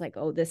in, I was like,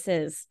 oh, this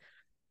is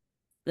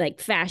like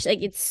fashion.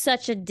 Like it's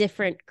such a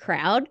different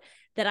crowd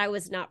that I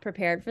was not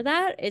prepared for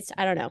that.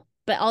 I don't know.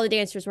 But all the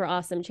dancers were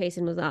awesome.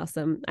 Chasen was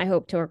awesome. I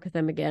hope to work with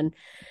them again.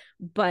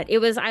 But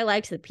I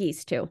liked the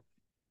piece too.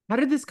 How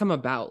did this come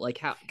about? Like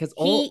how? Because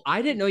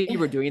I didn't know you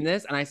were doing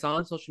this, and I saw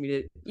on social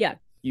media. Yeah,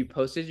 you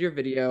posted your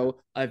video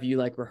of you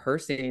like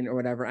rehearsing or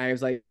whatever. I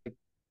was like,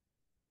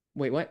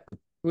 wait, what?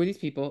 Who are these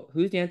people?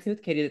 Who's dancing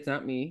with Katie? That's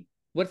not me.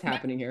 What's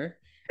happening here?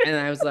 And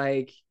I was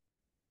like,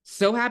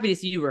 so happy to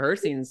see you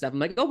rehearsing and stuff. I'm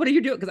like, oh, what are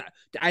you doing? Because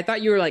I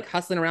thought you were like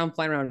hustling around,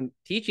 flying around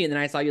teaching, and then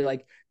I saw you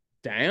like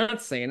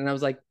dancing, and I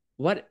was like,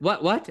 what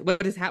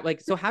is happening?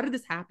 Like, so how did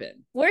this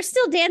happen? We're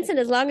still dancing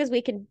as long as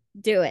we can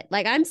do it.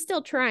 Like I'm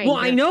still trying. Well,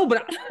 I know,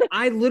 but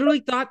I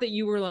literally thought that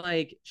you were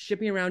like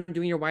shipping around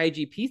doing your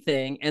YGP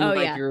thing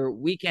and your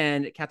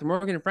weekend, Kathryn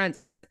Morgan and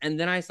friends. And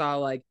then I saw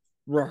like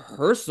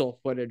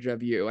rehearsal footage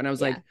of you, and I was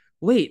like,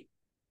 wait,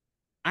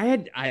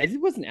 I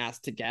wasn't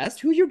asked to guest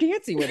who you're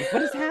dancing with.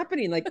 What is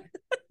happening? Like,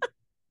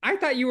 I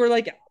thought you were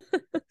like,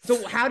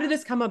 so how did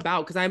this come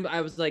about? Because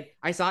I was like,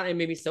 I saw it and it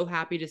made me so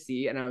happy to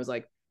see, and I was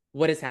like,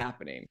 what is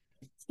happening?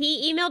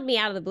 He emailed me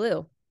out of the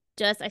blue.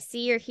 I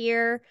see you're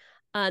here.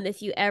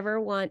 If you ever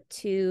want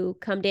to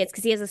come dance,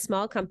 because he has a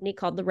small company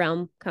called the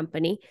Realm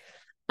Company.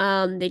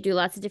 They do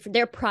lots of different,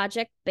 they're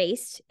project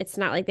based. It's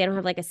not like they don't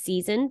have like a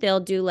season.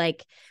 They'll do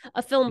like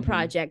a film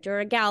project or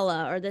a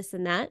gala or this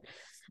and that.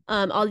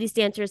 All these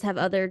dancers have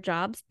other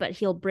jobs, but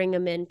he'll bring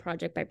them in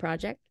project by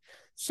project.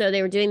 So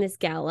they were doing this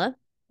gala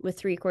with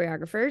 3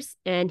 choreographers,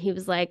 and he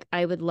was like,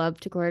 I would love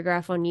to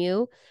choreograph on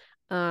you.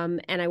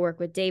 And I work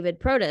with David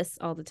Protus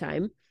all the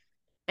time.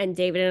 And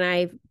David and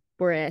I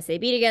were at SAB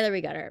together.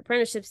 We got our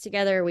apprenticeships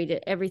together. We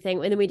did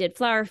everything. And then we did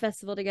Flower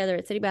Festival together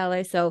at City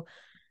Ballet. So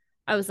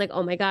I was like,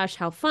 oh my gosh,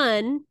 how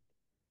fun.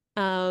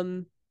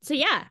 So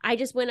yeah, I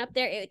just went up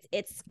there.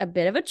 It's a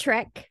bit of a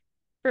trek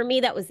for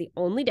me. That was the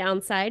only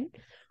downside,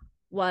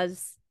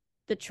 was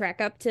the trek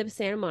up to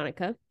Santa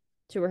Monica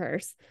to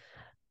rehearse.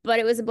 But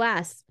it was a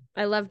blast.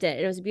 I loved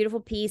it. It was a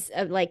beautiful piece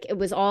of like, it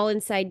was all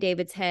inside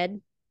David's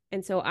head.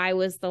 And so I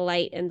was the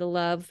light and the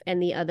love,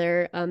 and the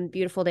other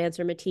beautiful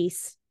dancer,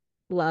 Matisse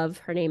Love,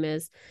 her name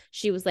is,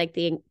 she was like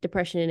the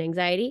depression and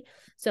anxiety.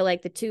 So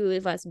like the 2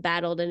 of us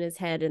battled in his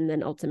head, and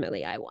then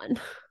ultimately I won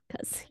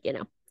because,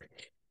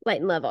 light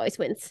and love always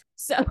wins.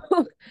 So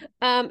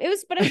it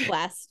was a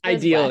blast.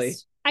 Ideally.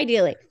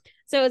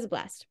 So it was a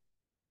blast.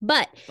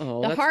 But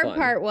the hard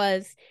part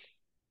was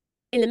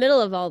in the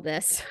middle of all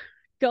this,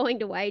 going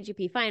to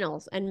YGP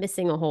finals and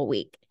missing a whole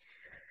week.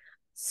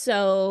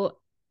 So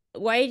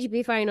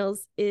YGP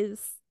finals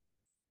is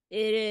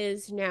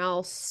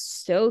now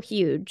so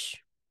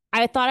huge.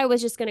 I thought I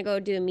was just going to go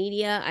do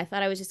media. I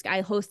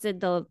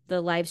hosted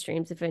the live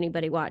streams. If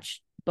anybody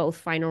watched both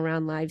final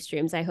round live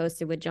streams, I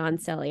hosted with John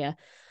Celia.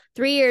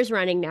 3 years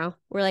running now.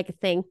 We're like a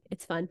thing.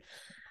 It's fun.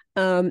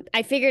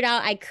 I figured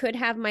out I could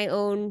have my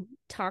own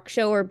talk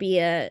show or be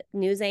a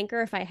news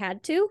anchor if I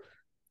had to.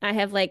 I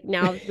have like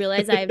now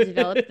realized I have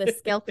developed the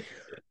skill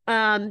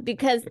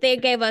because they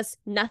gave us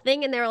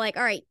nothing, and they were like,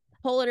 all right,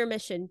 whole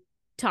intermission,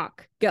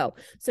 talk, go.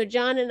 So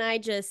John and I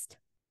just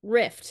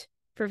riffed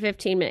for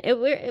 15 minutes.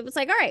 It was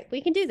like, all right,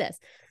 we can do this.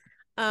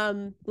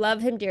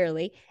 Love him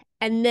dearly.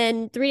 And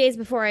then 3 days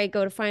before I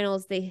go to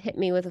finals, they hit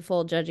me with a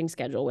full judging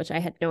schedule, which I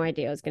had no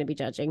idea I was going to be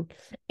judging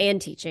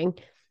and teaching.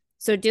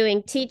 So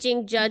doing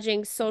teaching,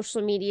 judging,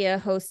 social media,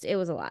 host, it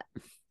was a lot.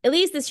 At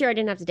least this year I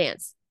didn't have to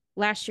dance.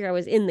 Last year I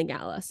was in the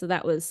gala, so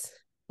that was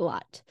a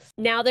lot.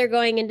 Now they're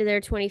going into their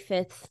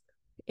 25th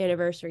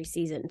anniversary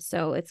season,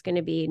 so it's going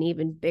to be an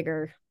even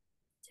bigger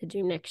to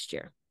do next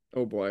year.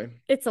 Oh boy.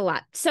 It's a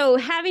lot. So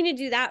having to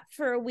do that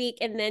for a week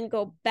and then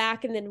go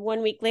back, and then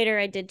 1 week later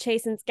I did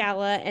Chasen's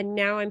gala, and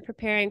now I'm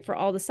preparing for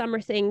all the summer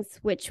things,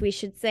 which we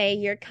should say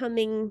you're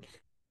coming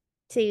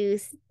to.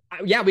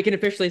 Yeah, we can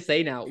officially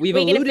say now. We've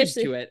alluded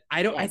to it.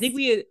 I think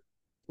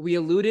we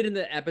alluded in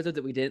the episode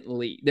that we didn't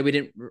leak, we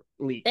didn't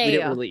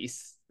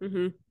release.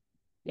 Mm-hmm.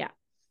 Yeah.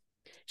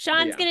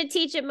 Sean's going to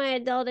teach at my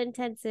adult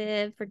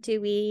intensive for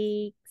 2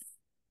 weeks.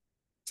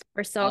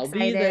 We're so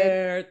excited. I'll be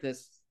there.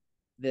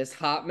 This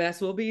hot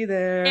mess will be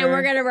there. And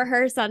we're going to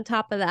rehearse on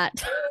top of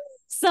that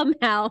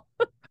somehow.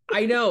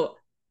 I know.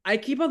 I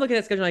keep on looking at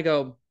the schedule and I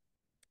go,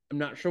 I'm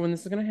not sure when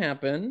this is going to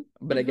happen,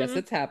 but I guess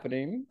it's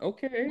happening.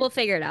 Okay. We'll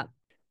figure it out.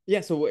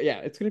 Yeah. So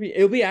yeah,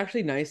 it'll be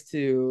actually nice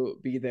to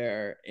be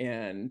there.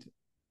 And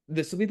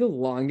this will be the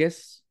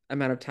longest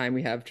amount of time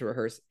we have to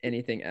rehearse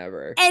anything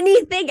ever.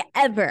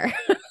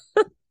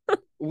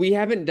 We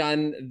haven't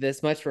done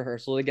this much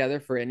rehearsal together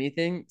for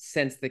anything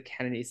since the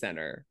Kennedy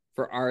Center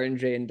for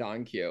R&J and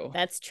Don Q.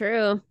 That's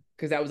true.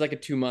 Because that was like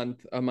a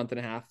month and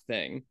a half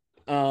thing.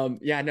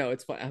 Yeah, no,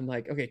 it's fun. I'm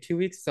like, okay, 2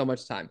 weeks, so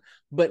much time.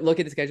 But look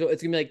at the schedule.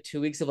 It's gonna be like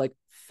 2 weeks of like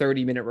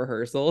 30-minute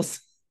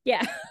rehearsals.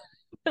 Yeah.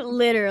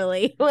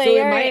 Literally. Like, So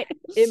all right.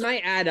 it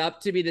might add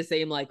up to be the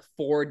same like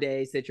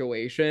 4-day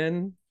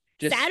situation,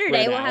 just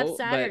Saturday, spread we'll have out. But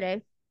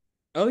Saturday.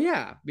 oh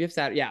yeah, we have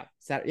Saturday. Yeah,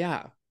 Saturday.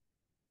 Yeah,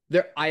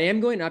 I am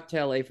going up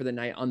to LA for the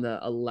night on the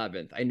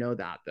 11th. I know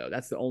that though.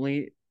 That's the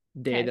only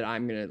day that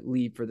I'm gonna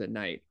leave for the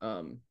night.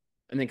 And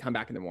then come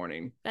back in the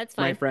morning. That's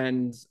My fine.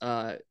 friends,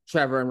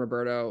 Trevor and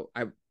Roberto,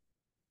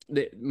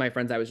 my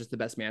friends, I was just the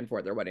best man for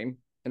at their wedding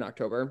in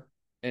October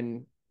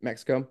in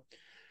Mexico.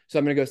 So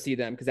I'm gonna go see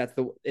them because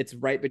it's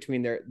right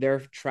between they're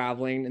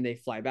traveling and they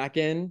fly back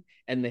in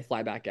and they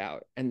fly back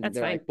out. And That's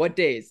they're fine. like, what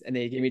days? And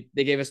they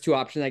gave us two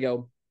options. I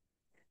go,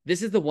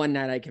 this is the one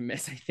night I can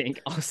miss, I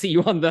think. I'll see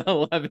you on the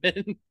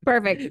 11th.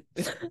 Perfect.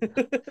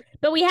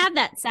 But we have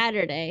that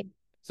Saturday.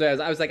 So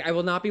I was like, I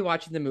will not be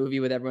watching the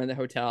movie with everyone in the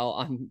hotel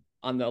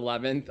on the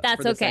 11th. That's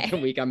for the okay.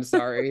 second week. I'm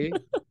sorry.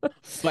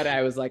 But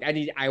I was like,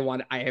 I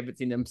haven't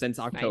seen them since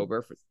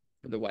October for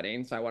the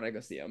wedding. So I want to go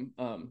see them.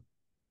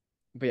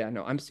 But yeah,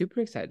 no, I'm super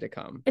excited to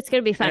come. It's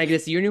going to be fun. And I get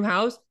to see your new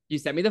house. You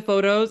sent me the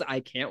photos. I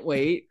can't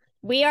wait.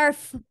 We are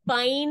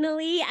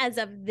finally, as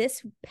of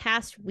this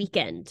past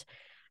weekend,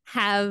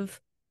 have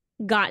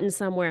gotten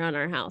somewhere on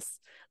our house.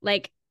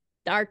 Like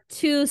our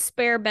 2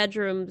 spare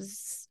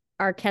bedrooms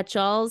are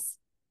catch-alls.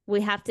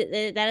 We have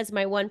to, that is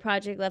my one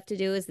project left to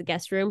do, is the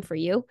guest room for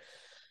you.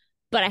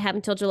 But I have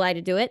until July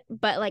to do it.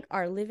 But like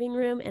our living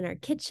room and our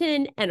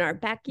kitchen and our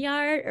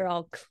backyard are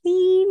all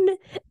clean.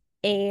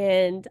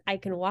 And I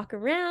can walk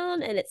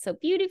around and it's so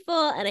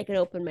beautiful. And I can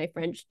open my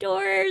French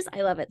doors.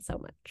 I love it so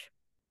much.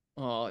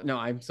 Oh, no,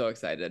 I'm so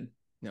excited.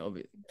 No,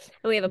 and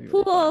we have a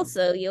pool, really,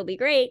 so you'll be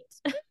great.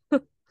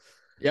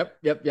 Yep.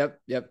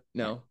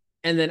 No.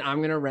 And then I'm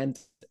going to rent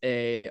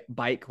a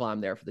bike while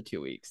I'm there for the 2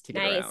 weeks to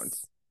get around.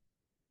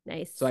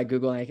 Nice. So I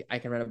Google and I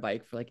can rent a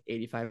bike for like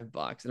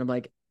 $85. And I'm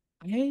like,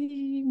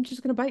 I'm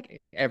just going to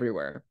bike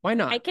everywhere. Why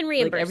not? I can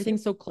reimburse like,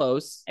 everything's so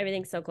close.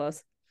 Everything's so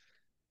close.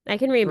 I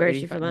can reimburse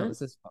you for that. No,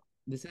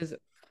 this is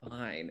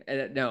fine.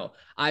 And no,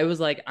 I was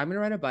like, I'm going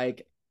to ride a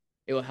bike.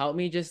 It will help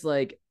me just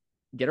like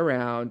get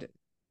around,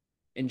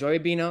 enjoy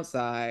being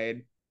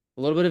outside,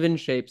 a little bit of in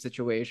shape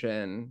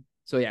situation.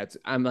 So yeah,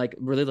 I'm like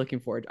really looking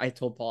forward. I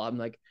told Paul, I'm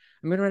like,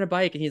 I'm gonna ride a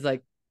bike, and he's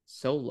like,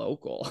 so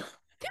local.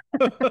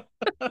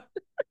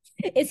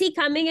 Is he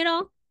coming at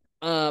all?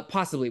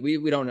 Possibly.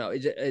 We don't know.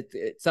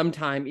 It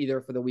sometime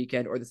either for the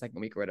weekend or the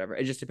second week or whatever.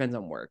 It just depends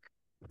on work.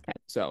 Okay.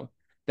 So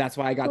that's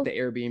why I got the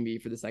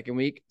Airbnb for the second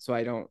week. So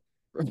I don't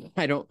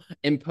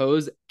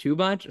impose too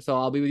much. So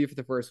I'll be with you for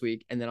the first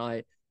week, and then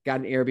I got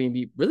an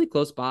Airbnb really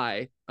close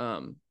by.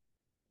 Some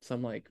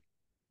like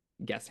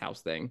guest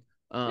house thing.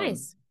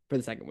 Nice. For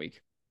the second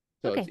week.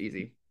 So it's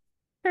easy.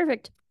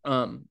 Perfect.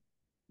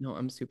 No,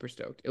 I'm super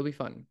stoked. It'll be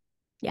fun.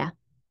 Yeah.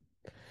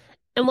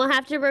 And we'll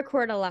have to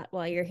record a lot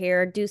while you're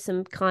here, do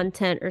some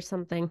content or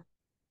something.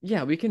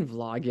 Yeah, we can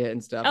vlog it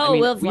and stuff. Oh,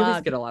 we'll vlog. We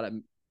always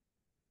get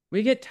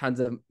we get tons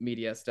of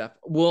media stuff.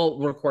 We'll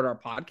record our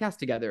podcast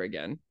together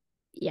again.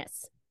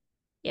 Yes.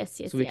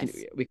 So we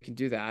can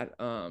do that.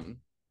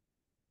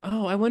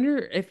 I wonder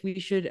if we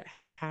should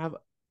have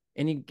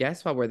any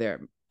guests while we're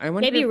there. I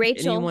wonder maybe if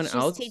Rachel, anyone she's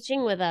else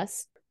teaching with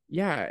us.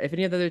 Yeah, if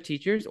any of the other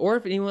teachers, or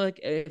if anyone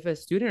if a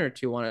student or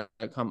two want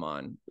to come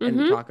on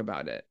and talk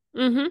about it,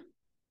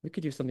 we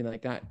could do something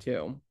like that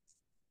too.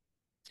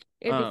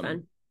 It'd be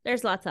fun.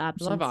 There's lots of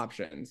options. Love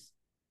options.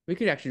 We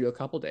could actually do a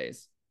couple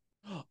days.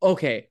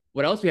 Okay,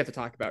 what else we have to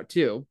talk about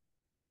too?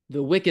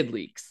 The Wicked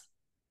leaks.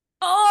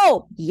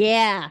 Oh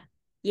yeah.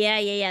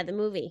 The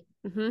movie.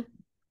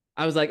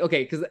 I was like,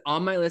 okay, because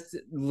on my list,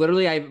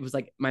 literally, I was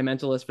like, my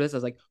mental list for this, I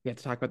was like, we have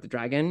to talk about the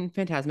Dragon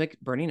Phantasmic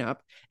burning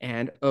up,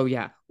 and oh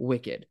yeah,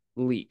 Wicked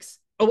leaks.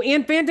 Oh,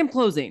 and Phantom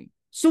closing.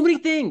 So many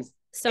things.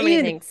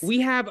 Many things. We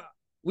have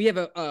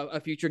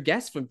a future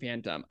guest from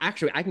Phantom.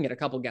 Actually, I can get a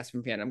couple guests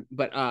from Phantom,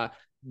 but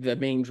the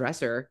main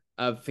dresser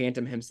of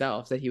Phantom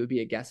himself said he would be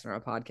a guest on our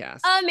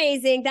podcast.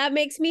 Amazing. That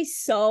makes me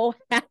so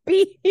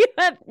happy. You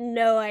have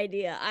no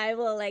idea. I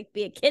will like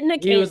be a kid in a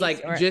candy He was like,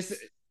 store.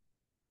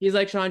 He's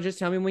like, Sean, just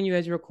tell me when you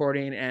guys are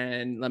recording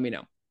and let me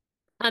know.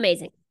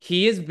 Amazing.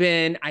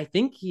 I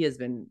think he has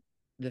been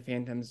the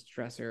Phantom's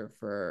dresser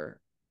for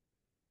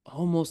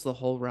almost the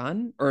whole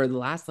run, or the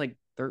last like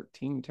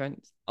 13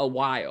 times. A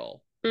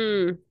while.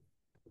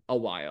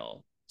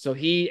 So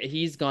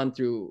he's gone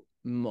through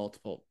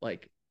multiple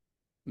like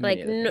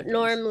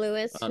Norm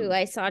Lewis, who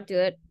I saw do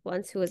it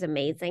once, who was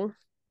amazing.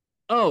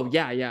 Oh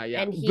yeah.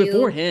 And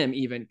before him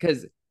even,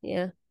 because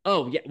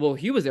oh yeah, well,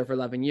 he was there for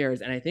 11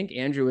 years, and I think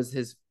Andrew was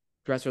his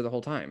dresser the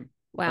whole time.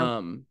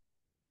 Wow.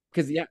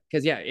 Because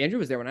Andrew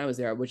was there when I was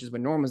there, which is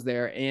when Norm was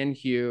there, and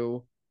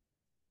Hugh.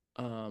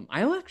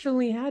 I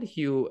actually had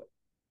Hugh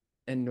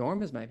and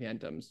Norm as my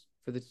Phantoms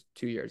for the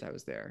 2 years I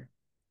was there.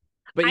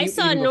 But I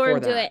saw Norm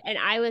do it, and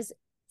I was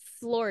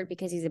floored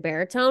because he's a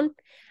baritone,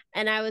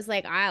 and I was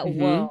like,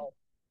 whoa.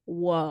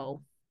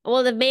 Well,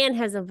 the man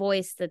has a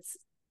voice that's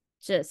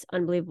just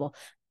unbelievable,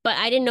 but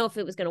I didn't know if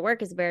it was going to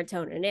work as a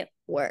baritone, and it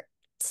worked.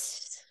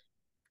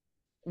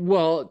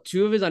 Well,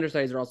 two of his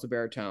understudies are also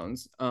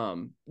baritones.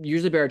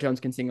 Usually baritones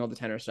can sing all the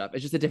tenor stuff.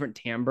 It's just a different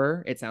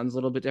timbre. It sounds a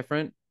little bit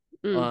different,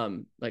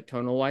 like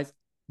tonal wise.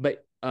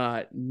 But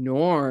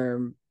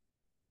Norm,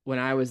 when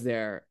I was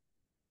there,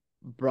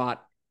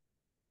 brought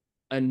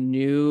a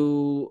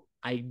new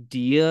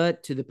idea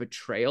to the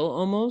portrayal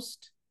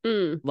almost.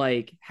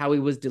 Like how he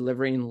was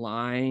delivering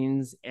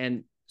lines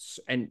and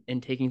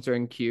taking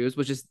certain cues,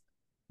 which is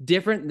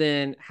different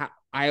than how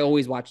I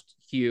always watched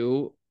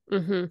Hugh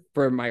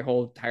for my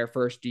whole entire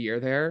first year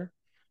there.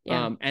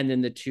 Yeah. And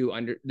then the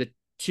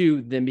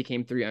two then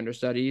became three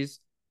understudies,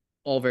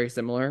 all very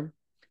similar.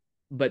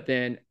 But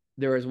then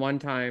there was one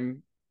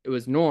time it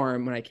was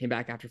Norm when I came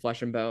back after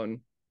Flesh and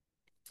Bone,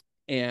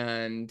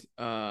 and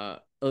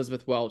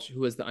Elizabeth Welch, who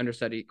was the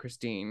understudy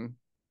Christine.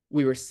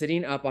 We were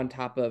sitting up on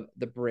top of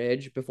the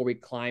bridge before we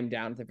climbed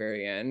down at the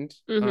very end.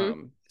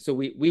 So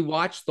we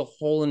watched the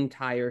whole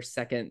entire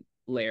second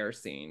layer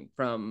scene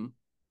from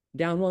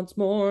down once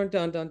more,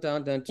 dun dun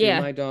dun dun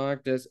to my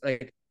darkness.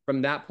 Like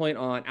from that point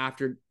on,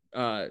 after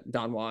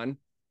Don Juan,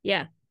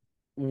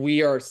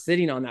 we are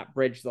sitting on that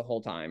bridge the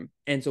whole time,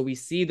 and so we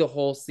see the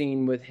whole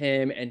scene with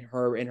him and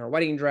her in her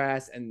wedding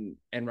dress and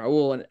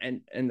Raul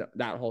and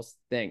that whole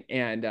thing.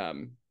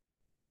 And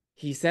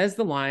he says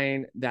the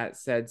line that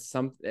said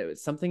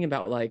something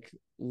about like,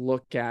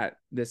 look at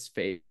this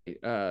fate,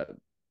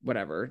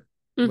 whatever.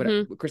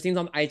 Christine's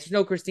on. I just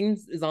know Christine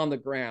is on the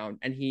ground,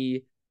 and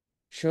he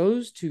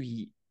chose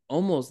to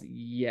almost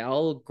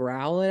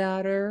growl it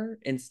at her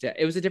instead.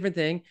 It was a different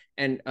thing,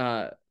 and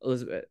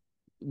Elizabeth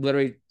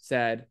literally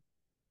said,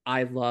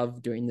 I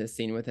love doing this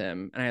scene with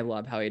him, and I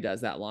love how he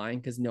does that line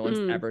because no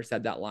one's ever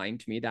said that line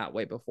to me that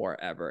way before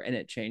ever, and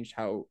it changed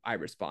how I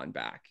respond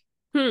back.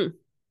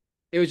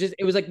 It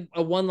was like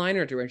a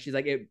one-liner to her, and she's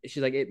like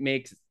it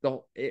makes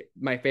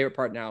my favorite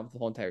part now of the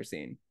whole entire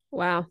scene.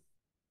 Wow.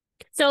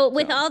 So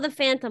with all the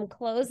Phantom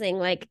closing,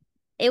 like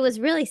it was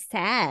really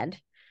sad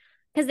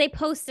because they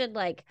posted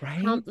like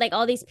like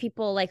all these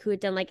people like who had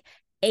done like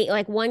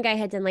one guy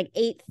had done like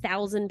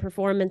 8,000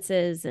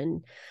 performances,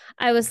 and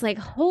I was like,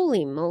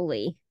 holy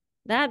moly,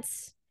 that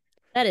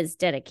is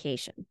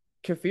dedication.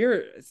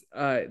 Kafir,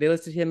 they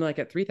listed him like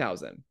at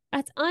 3,000.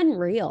 That's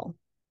unreal,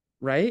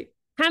 right?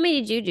 How many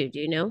did you do? Do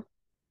you know?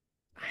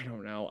 I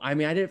don't know. I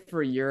mean, I did it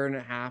for a year and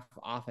a half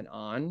off and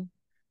on,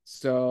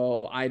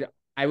 so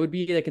I would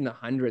be like in the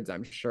hundreds,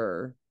 I'm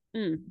sure.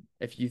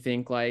 If you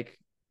think like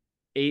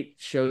 8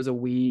 shows a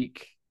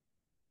week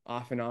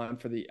off and on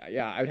for the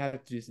I would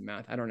have to do some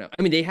math. I don't know.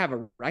 I mean, they have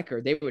a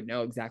record. They would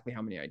know exactly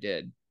how many I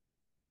did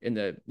in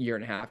the year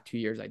and a half, 2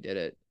 years I did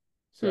it.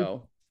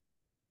 So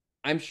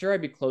I'm sure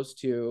I'd be close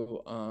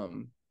to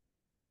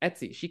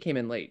Etsy. She came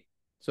in late.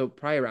 So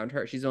probably around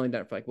her. She's only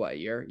done it for like what, a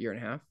year and a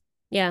half?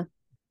 Yeah.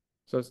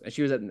 So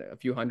she was at a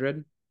few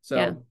hundred. So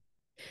yeah.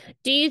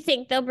 Do you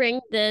think they'll bring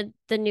the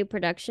new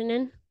production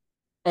in?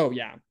 Oh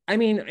yeah. I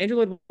mean, Andrew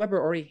Lloyd Webber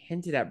already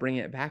hinted at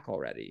bringing it back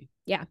already.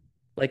 Yeah.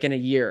 Like in a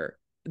year.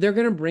 They're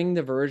going to bring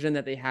the version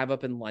that they have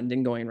up in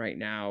London going right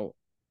now,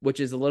 which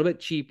is a little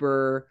bit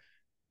cheaper,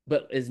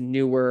 but is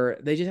newer.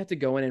 They just have to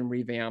go in and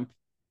revamp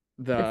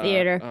the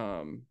theater.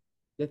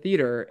 The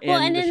theater and,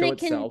 well, and the then show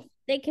itself.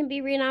 They can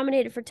be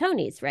renominated for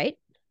Tonys, right?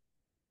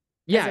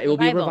 Yeah, it will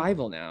be a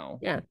revival now.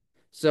 Yeah.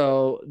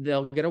 So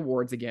they'll get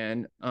awards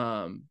again.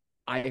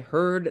 I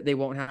heard they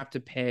won't have to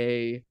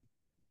pay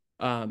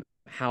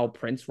Hal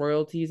Prince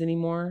royalties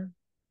anymore.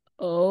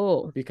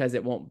 Oh, because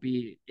it won't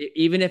be,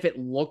 even if it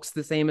looks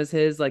the same as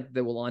his, like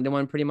the London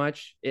one, pretty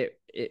much it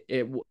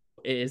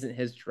isn't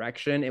his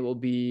direction. It will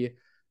be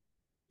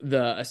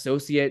the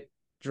associate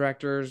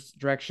director's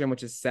direction,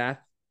 which is Seth,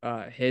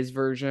 his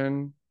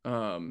version.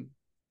 And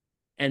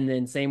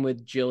then same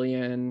with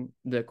Jillian,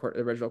 the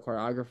original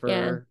choreographer.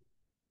 Yeah.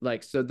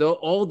 Like, so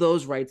all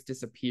those rights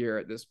disappear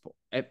at this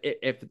point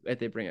if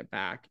they bring it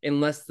back,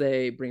 unless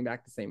they bring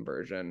back the same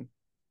version.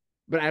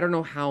 But I don't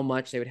know how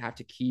much they would have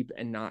to keep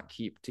and not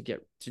keep to get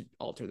to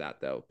alter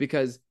that, though,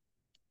 because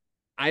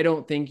I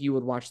don't think you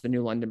would watch the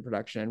new London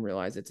production and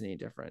realize it's any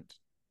different.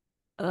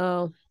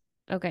 Oh,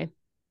 okay.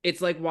 It's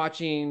like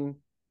watching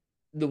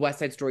the West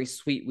Side Story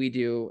suite we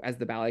do as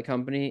the ballet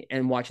company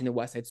and watching the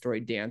West Side Story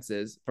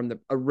dances from the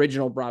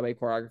original Broadway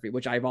choreography,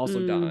 which I've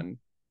also done.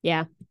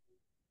 Yeah.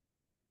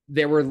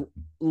 There were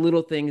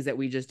little things that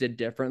we just did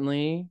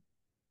differently.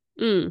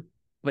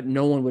 But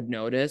no one would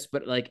notice,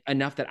 but like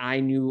enough that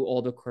I knew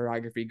all the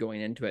choreography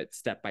going into it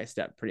step by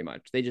step, pretty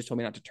much. They just told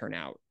me not to turn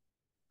out.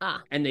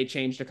 And they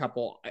changed a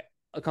couple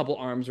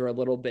arms were a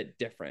little bit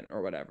different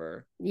or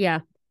whatever.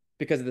 Yeah.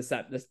 Because of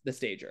the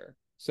stager.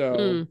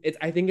 So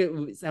I think it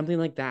was something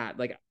like that.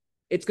 Like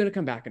it's going to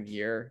come back in a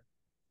year.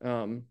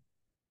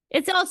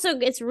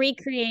 It's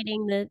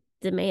recreating the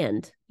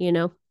demand, you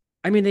know?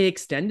 I mean, they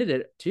extended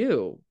it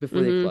too before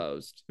they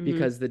closed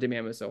because the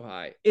demand was so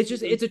high. It's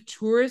just, it's a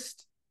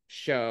tourist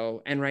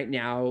show, and right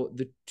now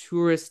the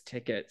tourist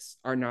tickets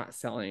are not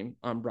selling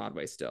on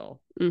Broadway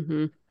still,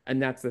 and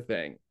that's the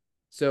thing.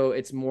 So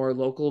it's more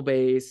local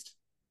based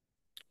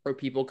or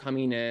people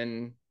coming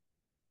in,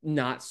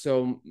 not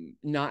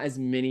as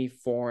many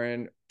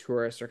foreign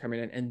tourists are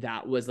coming in, and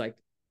that was like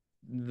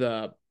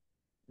the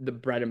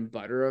bread and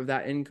butter of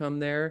that income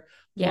there.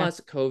 Plus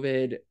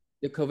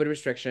the COVID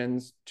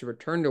restrictions to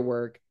return to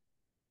work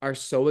are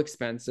so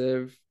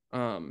expensive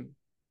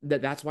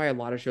that's why a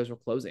lot of shows were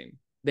closing.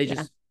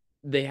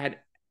 They had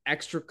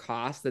extra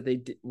costs that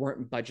they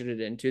weren't budgeted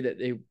into, that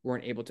they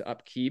weren't able to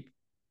upkeep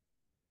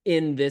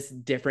in this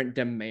different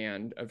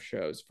demand of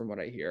shows, from what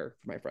I hear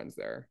from my friends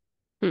there.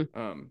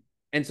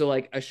 And so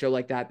like a show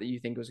like that you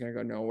think was going to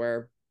go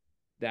nowhere,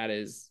 that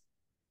is,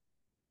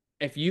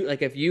 if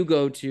you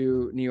go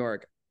to New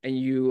York and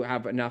you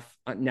have enough,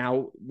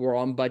 now we're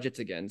on budgets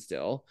again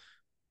still,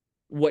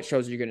 what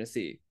shows are you going to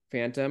see?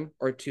 Phantom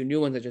or two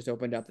new ones that just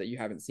opened up that you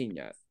haven't seen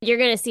yet? You're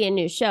going to see a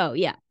new show.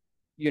 Yeah.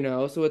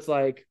 So it's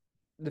like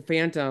the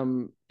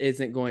Phantom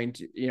isn't going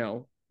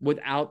to,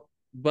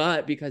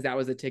 but because that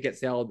was a ticket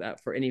sale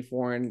that for any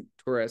foreign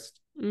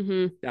tourist,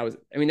 that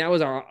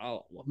was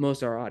our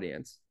most of our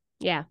audience.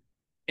 Yeah.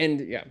 And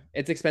yeah,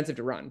 it's expensive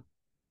to run.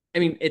 I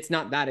mean, it's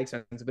not that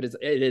expensive, but it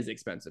is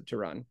expensive to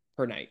run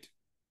per night.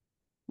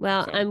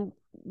 Well, so. I'm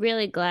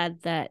really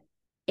glad that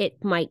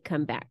it might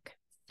come back.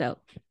 So,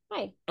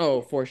 hi.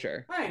 Oh, for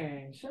sure.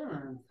 Hi,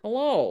 sure.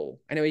 Hello.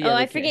 I know you.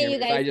 I forget you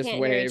guys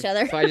can't hear each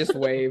other. So I just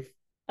wave.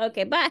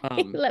 Okay, bye.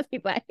 Love you,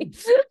 bye.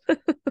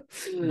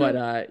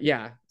 But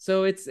yeah,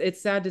 so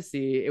it's sad to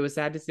see. It was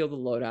sad to see all the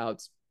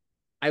loadouts.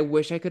 I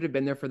wish I could have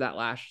been there for that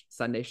last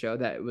Sunday show.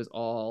 That it was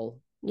all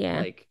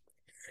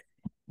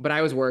but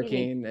I was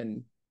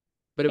working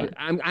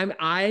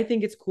I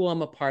think it's cool.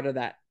 I'm a part of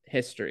that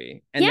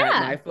history, and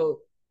that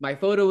my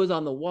photo was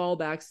on the wall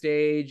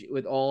backstage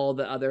with all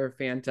the other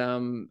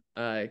Phantom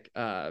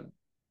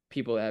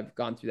people that have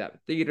gone through that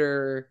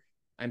theater.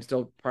 I'm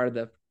still part of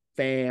the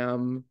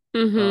fam.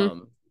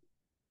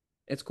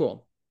 It's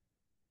cool.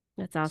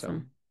 That's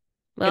awesome.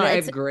 So, well, I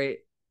have great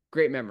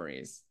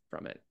memories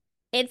from it.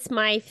 It's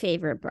my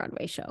favorite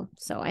Broadway show,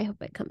 so I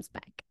hope it comes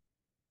back.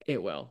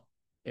 It will.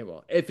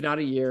 If not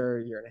a year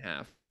and a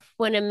half.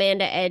 When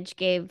Amanda Edge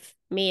gave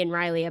me and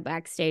Riley a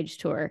backstage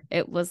tour,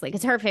 it was like,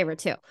 it's her favorite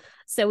too.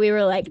 So we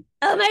were like,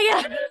 oh my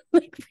God,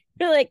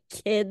 we're like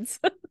kids.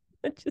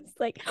 Just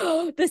like,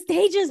 oh, the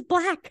stage is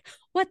black.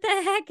 What the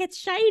heck? It's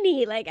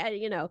shiny.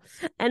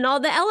 And all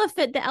the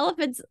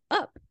elephant's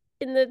up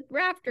in the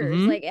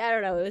rafters. Like, I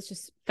don't know. It was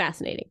just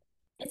fascinating.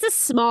 It's a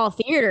small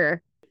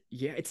theater.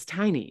 Yeah, it's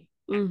tiny.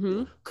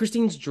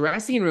 Christine's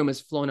dressing room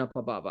is flown up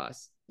above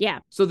us. Yeah.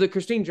 So the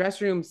Christine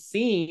dressing room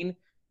scene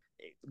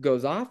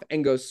goes off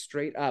and goes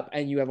straight up,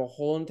 and you have a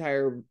whole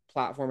entire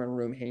platform and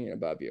room hanging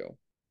above you.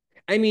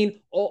 I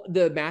mean,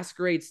 the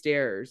masquerade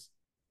stairs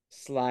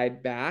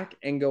slide back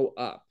and go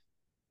up.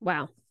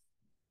 Wow.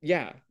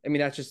 Yeah. I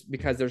mean, that's just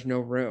because there's no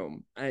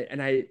room. I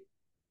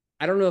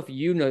don't know if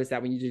you noticed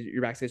that when you did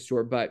your backstage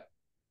tour, but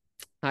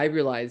I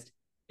realized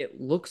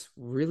it looks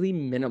really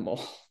minimal.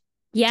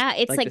 Yeah,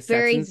 it's like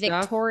very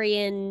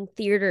Victorian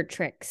theater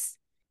tricks.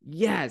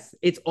 Yes,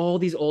 it's all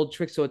these old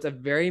tricks. So it's a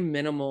very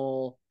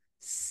minimal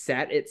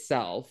set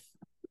itself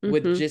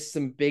with just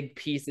some big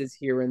pieces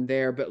here and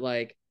there, but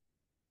like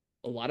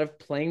a lot of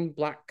plain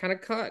black kind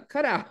of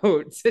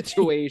cutout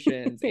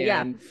situations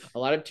and a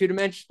lot of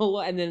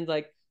two-dimensional, and then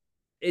like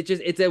it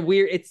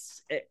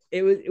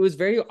was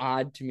very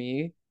odd to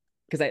me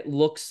because it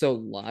looks so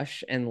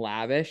lush and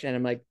lavish, and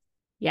I'm like,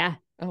 yeah,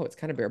 oh, it's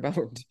kind of bare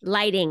boned.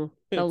 Lighting.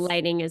 The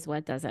lighting is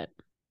what does it.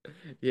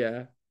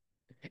 Yeah.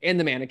 And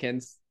the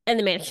mannequins. And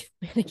the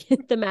mannequins,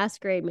 the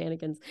masquerade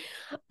mannequins.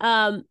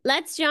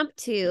 Let's jump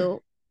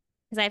to,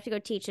 because I have to go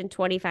teach in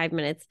 25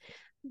 minutes,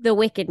 the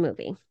Wicked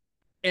movie.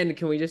 And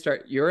can we just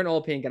start? You're an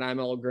all pink and I'm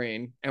all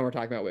green, and we're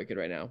talking about Wicked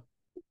right now.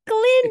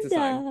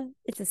 Glinda.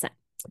 It's a sign.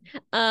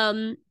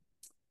 I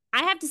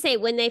have to say,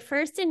 when they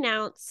first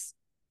announced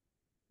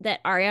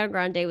that Ariana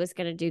Grande was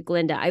going to do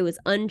Glinda, I was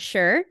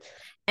unsure.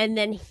 And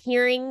then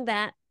hearing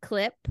that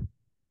clip,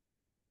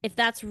 if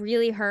that's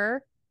really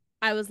her,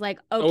 I was like,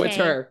 okay. Oh, it's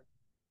her.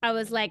 I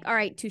was like, all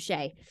right, touche,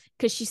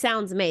 because she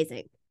sounds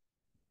amazing.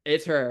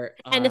 It's her.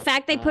 And the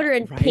fact they put her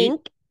in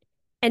pink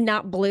and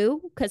not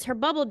blue, because her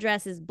bubble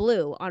dress is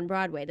blue on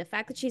Broadway. The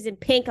fact that she's in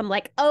pink, I'm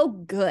like, oh,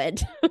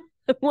 good.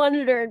 I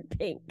wanted her in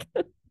pink.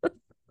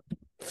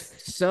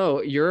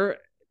 So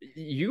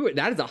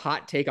that is a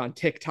hot take on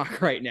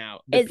TikTok right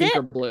now. The pink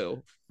or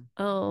blue.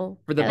 Oh.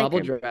 For the bubble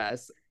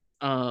dress.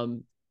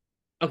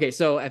 Okay,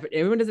 so if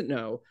anyone doesn't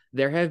know,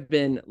 there have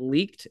been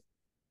leaked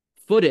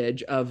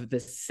footage of the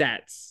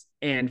sets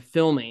and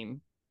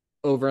filming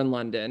over in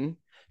London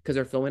because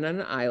they're filming on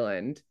an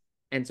island.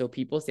 And so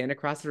people stand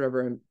across the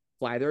river and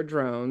fly their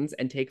drones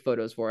and take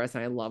photos for us.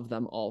 And I love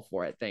them all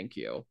for it. Thank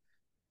you.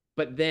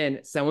 But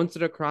then someone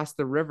stood across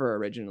the river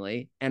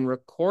originally and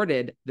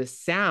recorded the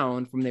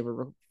sound from they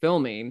were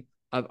filming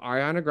of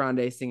Ariana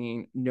Grande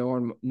singing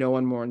No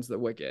One Mourns the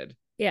Wicked.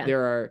 Yeah.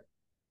 There are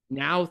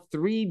now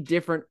 3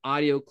 different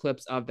audio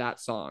clips of that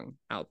song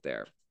out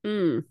there.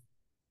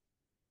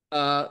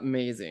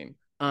 Amazing.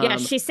 Yeah,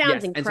 she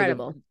sounds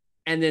incredible.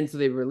 And then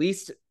they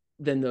released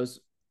those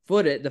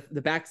footage,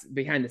 the back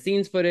behind the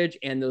scenes footage,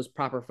 and those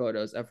proper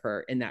photos of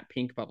her in that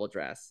pink bubble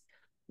dress,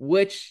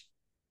 which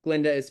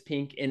Glinda is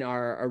pink in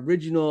our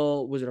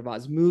original Wizard of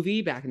Oz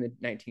movie back in the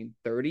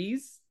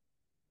 1930s.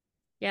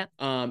 Yeah.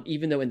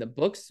 Even though in the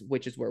books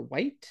witches were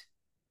white,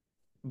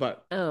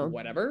 but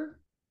whatever,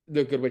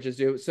 the good witches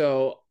do.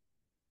 So,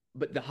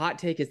 but the hot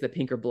take is the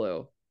pink or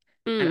blue.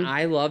 And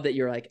I love that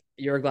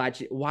you're glad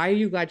why are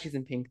you glad she's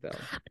in pink though?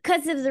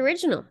 Because of the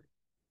original.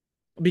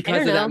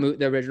 Because of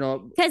the original,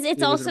 because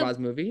it's the also Wizard of Oz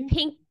movie.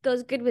 Pink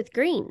goes good with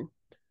green.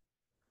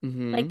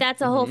 Like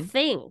that's a whole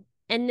thing.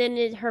 And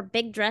then her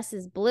big dress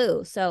is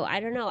blue. So I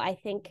don't know. I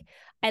think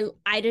I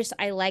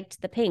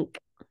liked the pink.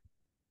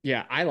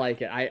 Yeah, I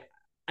like it.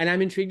 And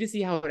I'm intrigued to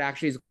see how it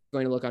actually is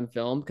going to look on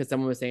film, because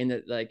someone was saying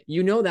that, like,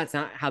 that's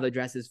not how the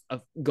dress is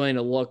going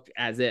to look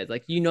as is.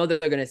 Like, that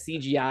they're going to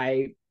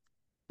CGI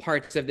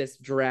parts of this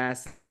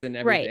dress and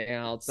everything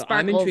else. So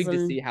I'm intrigued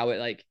to see how it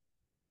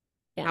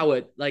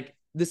like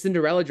the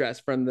Cinderella dress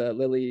from the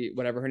Lily,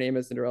 whatever her name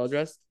is, Cinderella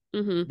dress.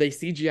 They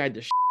CGI'd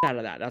the shit out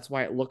of that. That's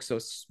why it looks so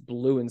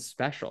blue and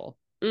special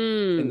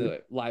in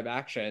the live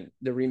action,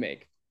 the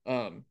remake.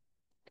 But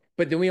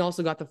then we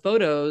also got the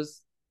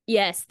photos.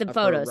 Yes, the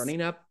photos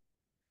running up,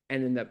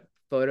 and then the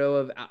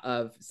photo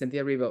of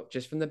Cynthia Erivo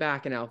just from the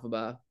back in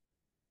Alphaba,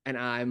 and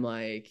I'm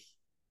like,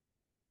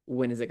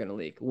 when is it going to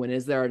leak? When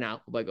is there an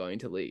Alphaba going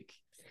to leak?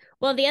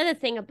 Well, the other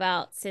thing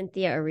about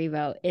Cynthia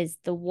Erivo is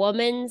the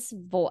woman's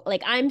voice.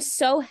 Like, I'm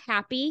so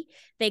happy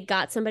they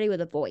got somebody with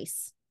a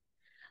voice.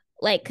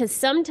 Like, because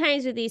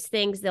sometimes with these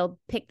things, they'll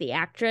pick the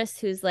actress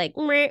who's like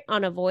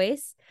on a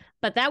voice,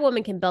 but that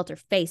woman can belt her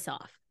face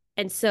off.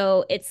 And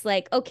so it's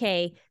like,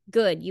 okay,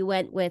 good. You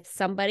went with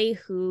somebody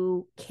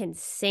who can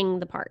sing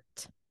the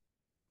part.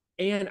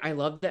 And I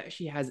love that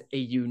she has a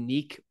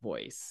unique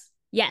voice.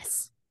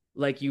 Yes.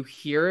 Like, you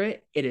hear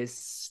it, it is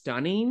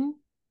stunning,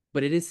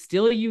 but it is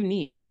still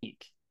unique.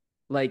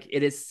 Like,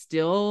 it is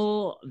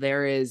still,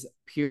 there is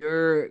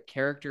pure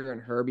character in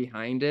her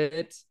behind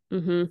it.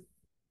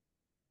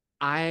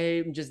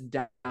 I'm just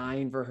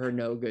dying for her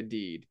no good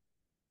deed,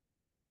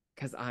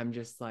 because I'm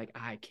just like,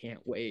 I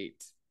can't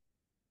wait.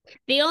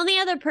 The only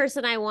other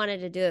person I wanted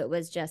to do it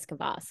was Jessica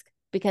Vosk,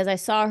 because I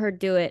saw her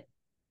do it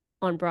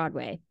on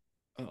Broadway.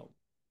 Oh,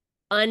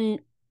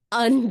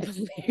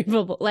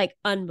 unbelievable, like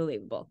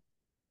unbelievable.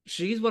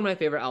 She's one of my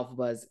favorite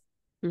Alphabas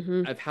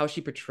of how she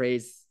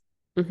portrays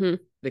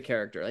the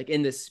character. Like,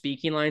 in the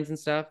speaking lines and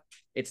stuff,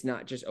 it's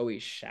not just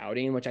always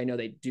shouting, which I know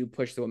they do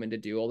push the woman to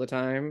do all the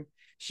time.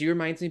 She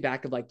reminds me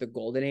back of like the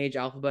golden age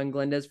Alphaba and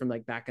Glindas from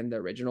like back in the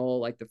original,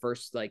 like the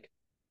first like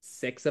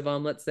 6 of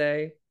them, let's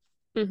say,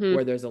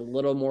 where there's a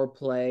little more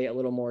play, a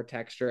little more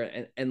texture,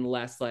 and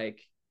less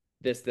like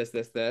this.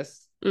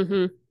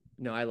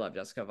 No, I love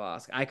Jessica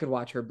Vosk. I could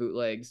watch her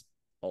bootlegs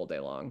all day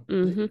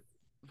long.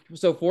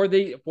 So for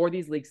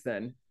these leaks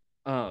then,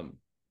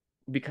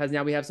 because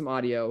now we have some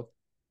audio,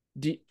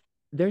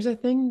 there's a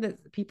thing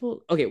that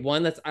people, okay,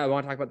 one, I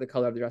want to talk about the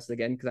color of the dresses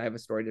again, because I have a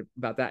story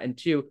about that. And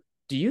two,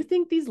 do you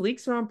think these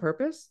leaks are on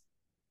purpose?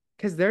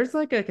 Because there's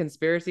like a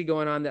conspiracy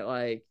going on that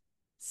like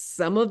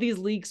some of these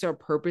leaks are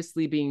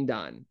purposely being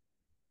done.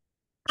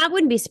 I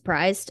wouldn't be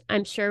surprised.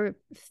 I'm sure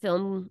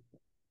film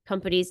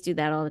companies do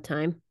that all the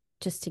time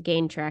just to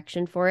gain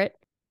traction for it.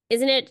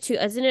 Isn't it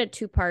a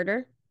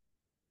two-parter?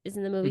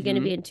 Isn't the movie going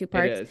to be in 2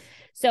 parts? It is.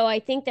 So I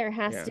think there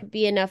has to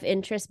be enough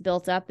interest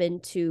built up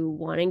into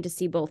wanting to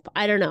see both.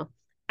 I don't know.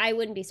 I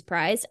wouldn't be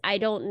surprised. I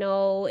don't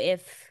know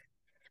if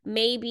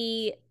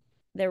maybe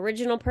the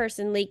original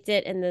person leaked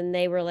it and then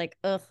they were like,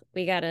 ugh,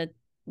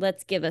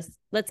 let's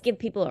give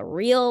people a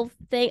real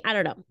thing. I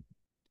don't know.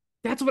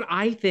 That's what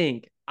I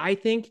think. I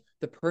think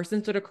the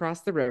person stood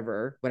across the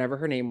river, whatever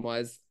her name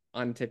was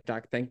on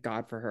TikTok, thank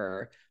God for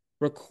her,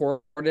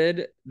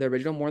 recorded the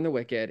original Mourn the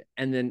Wicked.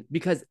 And then,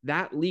 because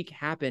that leak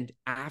happened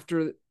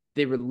after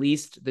they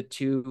released the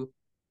 2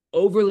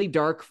 overly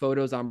dark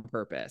photos on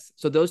purpose.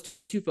 So those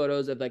 2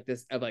 photos of like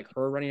this, of like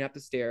her running up the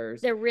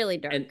stairs, they're really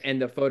dark,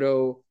 and the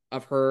photo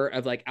of her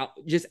of like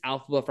just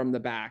Alpha from the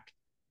back,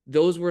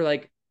 those were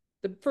like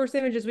the first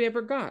images we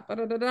ever got.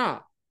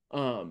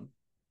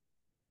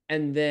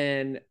 And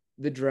then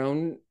the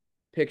drone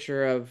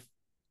picture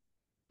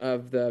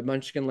of the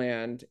Munchkin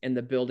Land and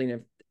the building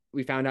of,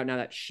 we found out now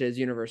that Shiz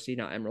University,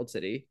 not Emerald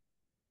City.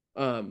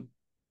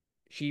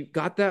 She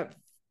got that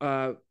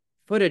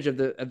footage of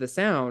the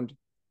sound,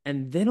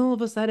 and then all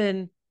of a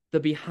sudden the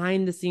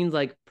behind the scenes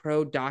like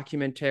pro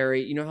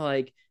documentary, you know how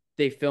like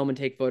they film and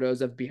take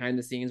photos of behind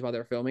the scenes while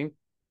they're filming,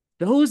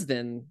 those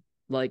then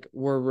like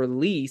were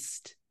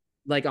released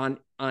like on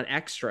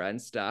Extra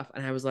and stuff.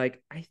 And I was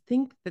like, I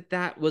think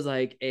that was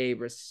like a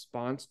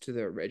response to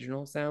the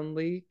original sound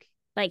leak.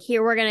 Like,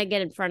 here, we're gonna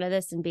get in front of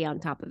this and be on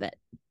top of it.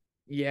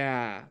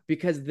 Yeah,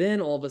 because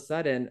then all of a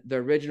sudden the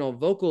original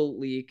vocal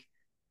leak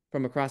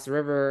from across the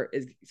river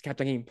is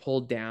kept on getting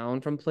pulled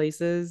down from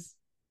places,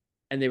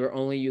 and they were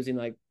only using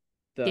like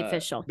the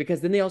official,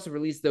 because then they also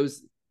released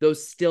those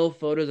still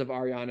photos of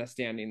Ariana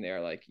standing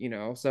there, like,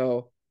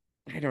 so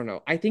I don't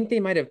know. I think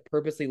they might have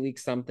purposely leaked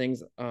some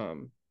things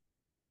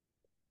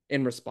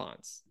in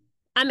response.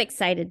 I'm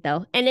excited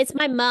though. And it's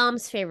my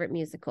mom's favorite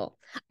musical.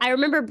 I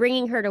remember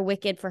bringing her to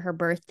Wicked for her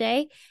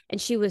birthday,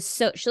 and she'll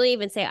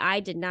even say, I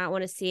did not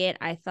want to see it.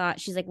 I thought,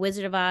 she's like,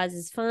 Wizard of Oz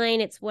is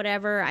fine. It's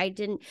whatever. I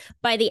didn't.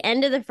 By the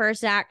end of the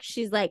first act,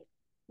 she's like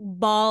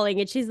bawling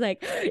and she's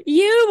like,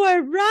 you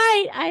were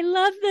right. I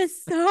love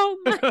this so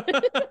much.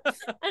 And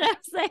I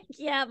was like,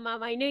 yeah,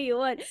 Mom, I knew you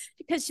would.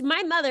 Because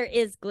my mother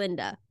is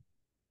Glinda.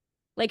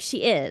 Like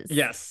she is.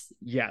 Yes.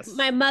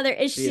 My mother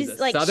is She's she's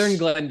a like Southern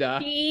Glinda.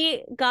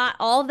 She got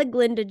all the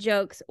Glinda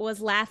jokes,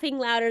 was laughing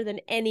louder than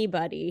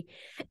anybody.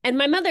 And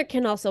my mother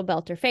can also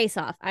belt her face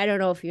off. I don't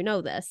know if you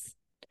know this.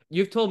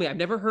 You've told me. I've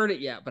never heard it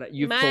yet, but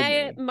you've told me.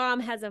 My mom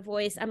has a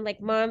voice. I'm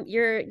like, Mom,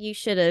 you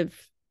should have,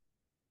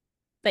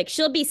 like,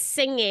 she'll be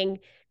singing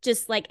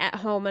just like at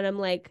home, and I'm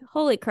like,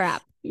 holy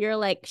crap. You're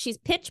like, she's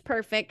pitch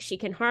perfect. She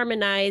can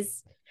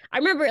harmonize. I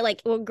remember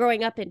like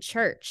growing up in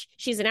church,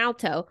 she's an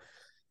alto.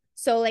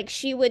 So like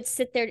she would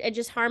sit there and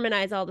just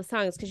harmonize all the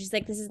songs because she's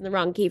like, this is in the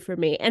wrong key for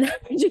me. And I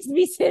would just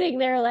be sitting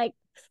there like,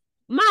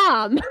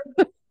 Mom,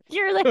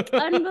 you're like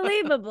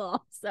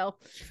unbelievable. So,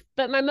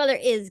 but my mother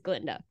is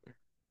Glinda.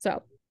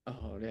 So.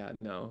 Oh yeah,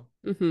 no.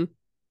 Mm-hmm.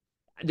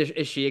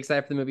 Is she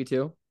excited for the movie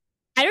too?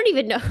 I don't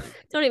even know.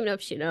 Don't even know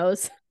if she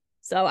knows.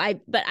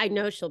 But I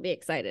know she'll be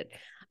excited.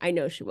 I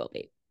know she will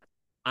be.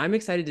 I'm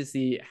excited to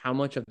see how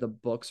much of the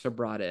books are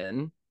brought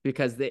in,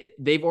 because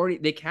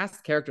they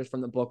cast characters from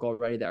the book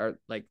already that are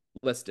like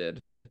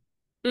listed.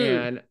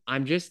 And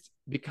I'm just,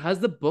 because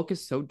the book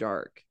is so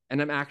dark,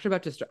 and I'm actually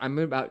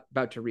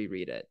about to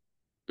reread it.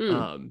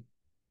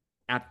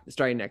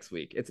 Starting next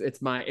week.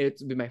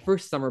 It'll be my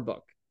first summer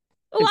book.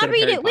 Oh, I'll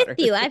read it with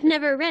you. I've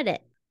never read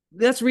it.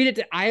 Let's read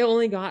it. I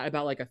only got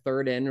about like a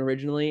third in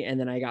originally, and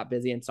then I got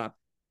busy and stopped.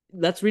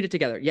 Let's read it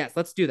together. Yes,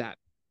 let's do that.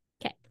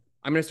 Okay.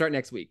 I'm gonna start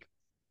next week.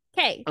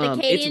 Okay. The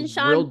Katie and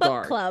Sean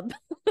Book Club.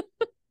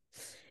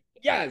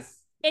 Yes.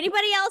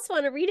 Anybody else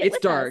want to read it? It's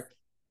dark.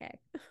 Us?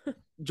 Okay.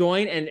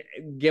 Join and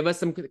give us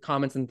some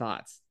comments and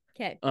thoughts.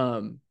 Okay.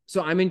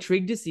 So I'm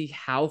intrigued to see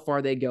how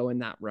far they go in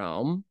that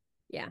realm.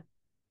 Yeah.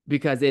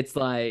 Because it's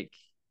like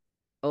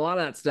a lot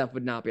of that stuff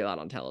would not be allowed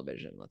on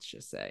television, let's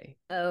just say.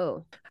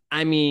 Oh.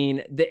 I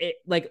mean,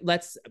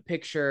 let's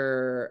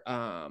picture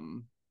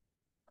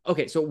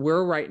okay, so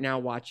we're right now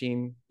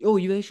watching,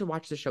 you guys should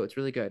watch the show. It's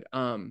really good.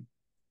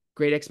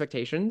 Great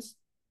Expectations.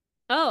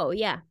 Oh,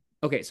 yeah.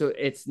 Okay, so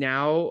it's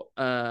now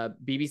a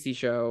BBC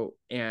show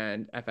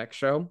and FX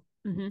show.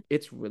 Mm-hmm.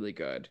 It's really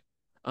good.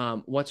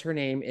 What's her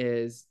name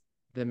is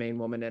the main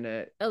woman in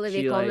it.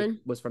 Olivia Colman. Like,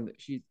 was from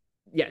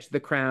The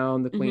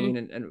Crown, The Queen,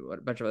 and a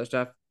bunch of other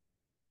stuff.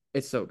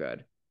 It's so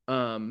good.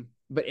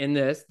 But in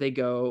this, they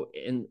go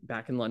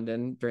back in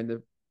London during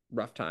the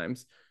rough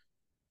times.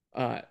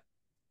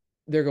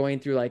 They're going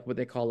through like what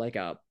they call like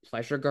a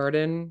pleasure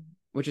garden,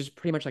 which is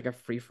pretty much like a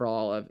free for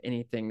all of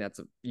anything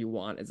that's you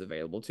want is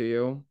available to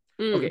you.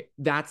 Okay,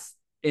 that's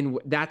in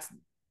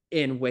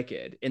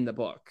Wicked in the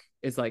book.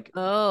 It's like,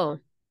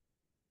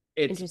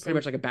 it's pretty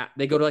much like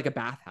they go to like a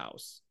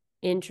bathhouse.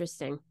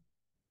 Interesting.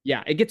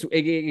 Yeah, it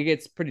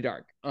gets pretty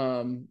dark.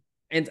 And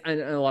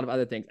a lot of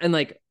other things. And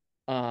like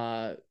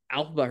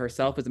Alphaba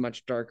herself is a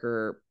much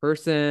darker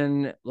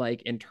person,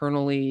 like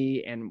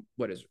internally, and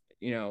what is,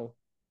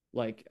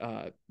 like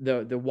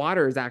the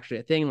water is actually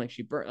a thing. Like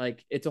she burnt,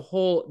 like there's a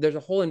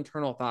whole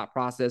internal thought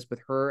process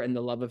with her and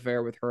the love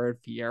affair with her and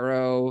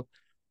Fiyero,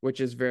 which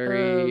is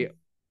very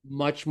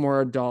much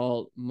more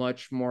adult,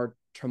 much more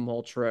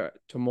tumultuous.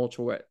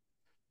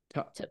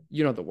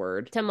 You know the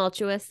word.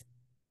 Tumultuous.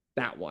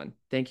 That one.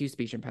 Thank you,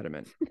 speech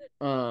impediment.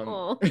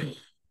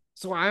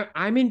 So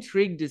I'm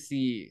intrigued to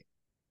see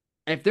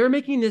if they're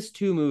making this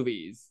 2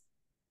 movies.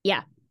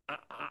 Yeah.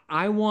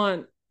 I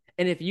want,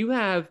 and if you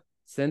have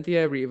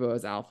Cynthia Erivo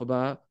as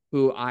Alphaba,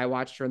 who I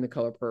watched her in The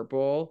Color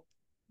Purple,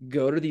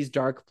 go to these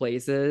dark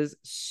places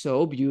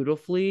so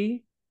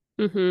beautifully.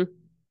 Mm-hmm.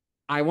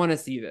 I want to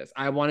see this.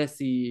 I want to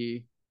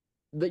see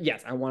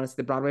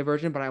the Broadway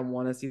version, but I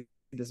want to see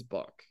this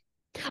book.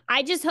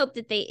 I just hope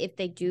that if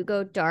they do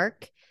go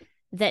dark,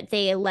 that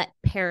they let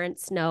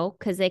parents know,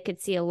 because they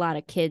could see a lot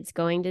of kids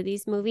going to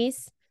these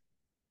movies.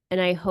 And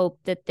I hope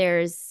that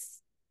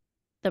there's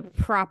the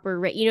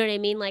proper, you know what I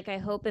mean? Like, I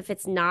hope if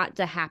it's not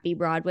the happy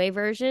Broadway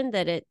version,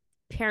 that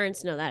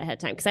parents know that ahead of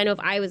time. Because I know if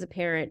I was a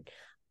parent,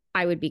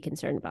 I would be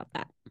concerned about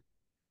that.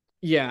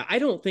 Yeah, I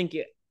don't think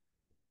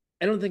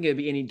it'd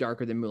be any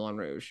darker than Moulin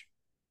Rouge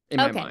in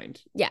my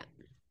mind. Yeah.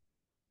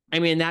 I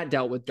mean, that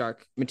dealt with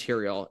dark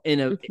material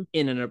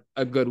in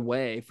a good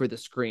way for the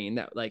screen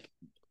that like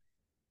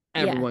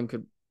everyone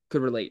could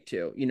relate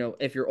to.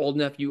 If you're old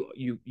enough,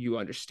 you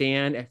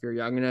understand. If you're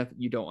young enough,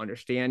 you don't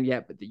understand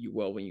yet, but that you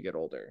will when you get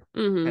older,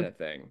 kind of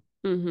thing.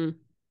 Mm-hmm.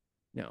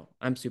 No,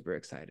 I'm super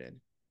excited.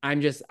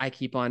 I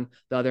keep on.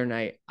 The other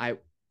night, a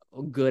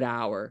good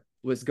hour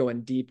was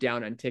going deep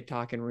down on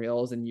TikTok and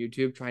Reels and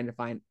YouTube trying to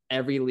find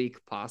every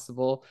leak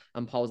possible.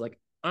 Paul was like,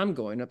 I'm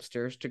going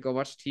upstairs to go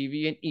watch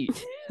TV and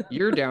eat.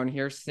 You're down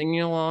here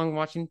singing along,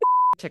 watching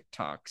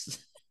TikToks.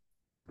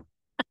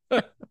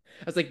 I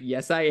was like,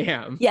 yes, I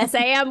am. Yes,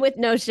 I am, with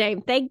no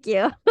shame. Thank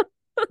you.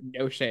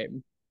 No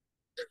shame.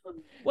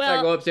 Well, so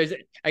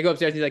I go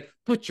upstairs. And he's like,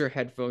 "Put your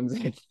headphones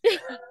in."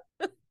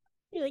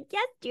 You're like,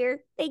 yes,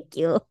 dear. Thank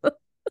you.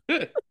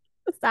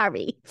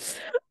 Sorry.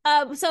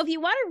 So if you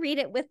want to read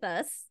it with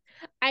us,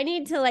 I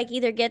need to like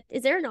either get,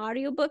 is there an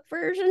audiobook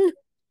version?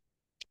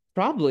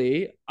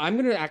 Probably. I'm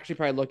gonna actually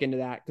probably look into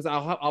that because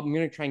I'm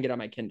gonna try and get on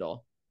my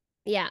Kindle.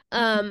 Yeah.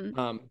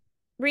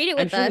 Read it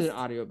I'm with sure us. there's an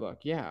audiobook.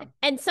 Yeah.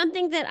 And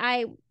something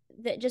that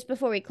just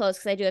before we close,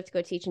 because I do have to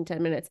go teach in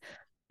 10 minutes,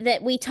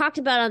 that we talked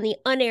about on the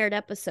unaired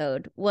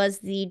episode was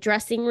the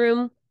dressing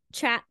room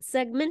chat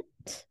segment.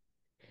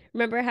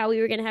 Remember how we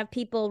were going to have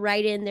people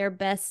write in their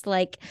best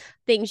like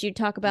things you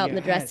talk about in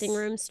the dressing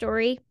room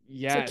story?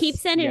 So keep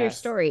Yes. sending your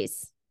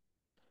stories.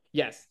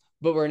 Yes.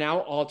 But we're now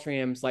altering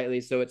them slightly.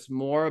 So it's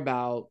more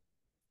about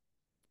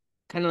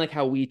kind of like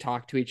how we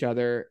talk to each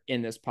other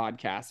in this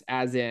podcast,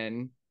 as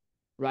in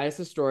write us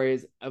the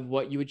stories of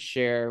what you would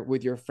share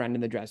with your friend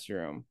in the dressing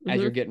room as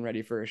you're getting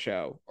ready for a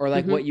show, or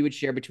like what you would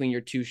share between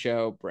your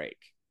 2-show break.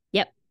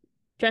 Yep.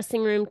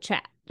 Dressing room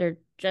chat. They're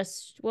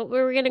just what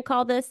we were going to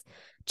call this.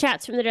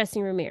 Chats from the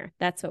dressing room mirror.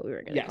 That's what we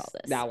were going to call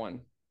this. That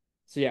one.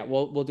 So yeah,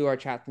 we'll do our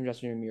chat from the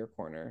dressing room mirror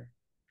corner.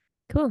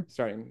 Cool.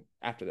 Starting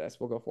after this,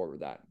 we'll go forward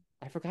with that.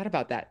 I forgot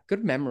about that.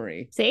 Good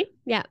memory. See?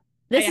 Yeah.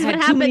 This is what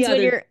happens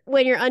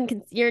when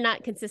you're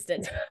not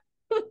consistent.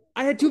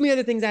 I had too many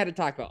other things I had to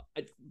talk about.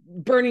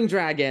 Burning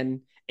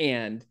Dragon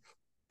and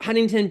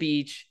Huntington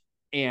Beach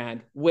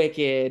and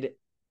Wicked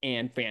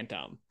and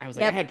Phantom. I was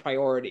like, I had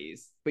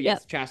priorities. But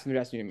yes, Chats from the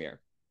Dressing Room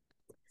Mirror.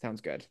 Sounds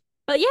good.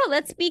 But yeah,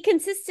 let's be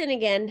consistent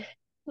again.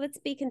 Let's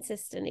be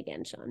consistent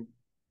again, Sean.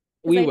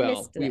 We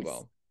will.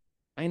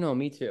 I know,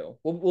 me too.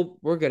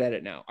 We're good at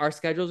it now. Our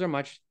schedules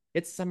are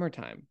it's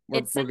summertime.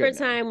 It's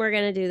summertime. We're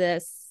going to do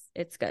this.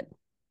 It's good.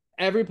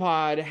 Every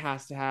pod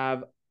has to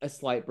have a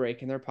slight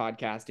break in their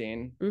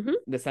podcasting.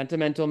 The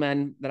Sentimental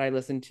Men that I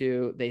listened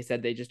to, they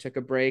said they just took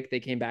a break. They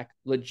came back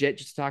legit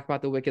just to talk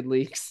about the Wicked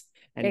leaks.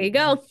 And there you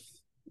go.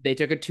 They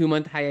took a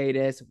 2-month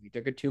hiatus. We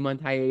took a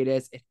 2-month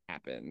hiatus. It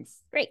happens.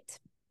 Great.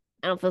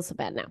 I don't feel so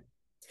bad now.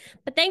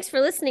 But thanks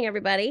for listening,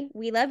 everybody.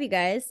 We love you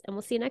guys, and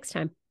we'll see you next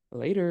time.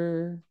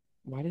 Later.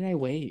 Why did I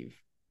wave?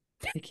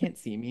 They can't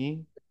see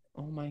me.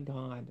 Oh my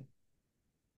God.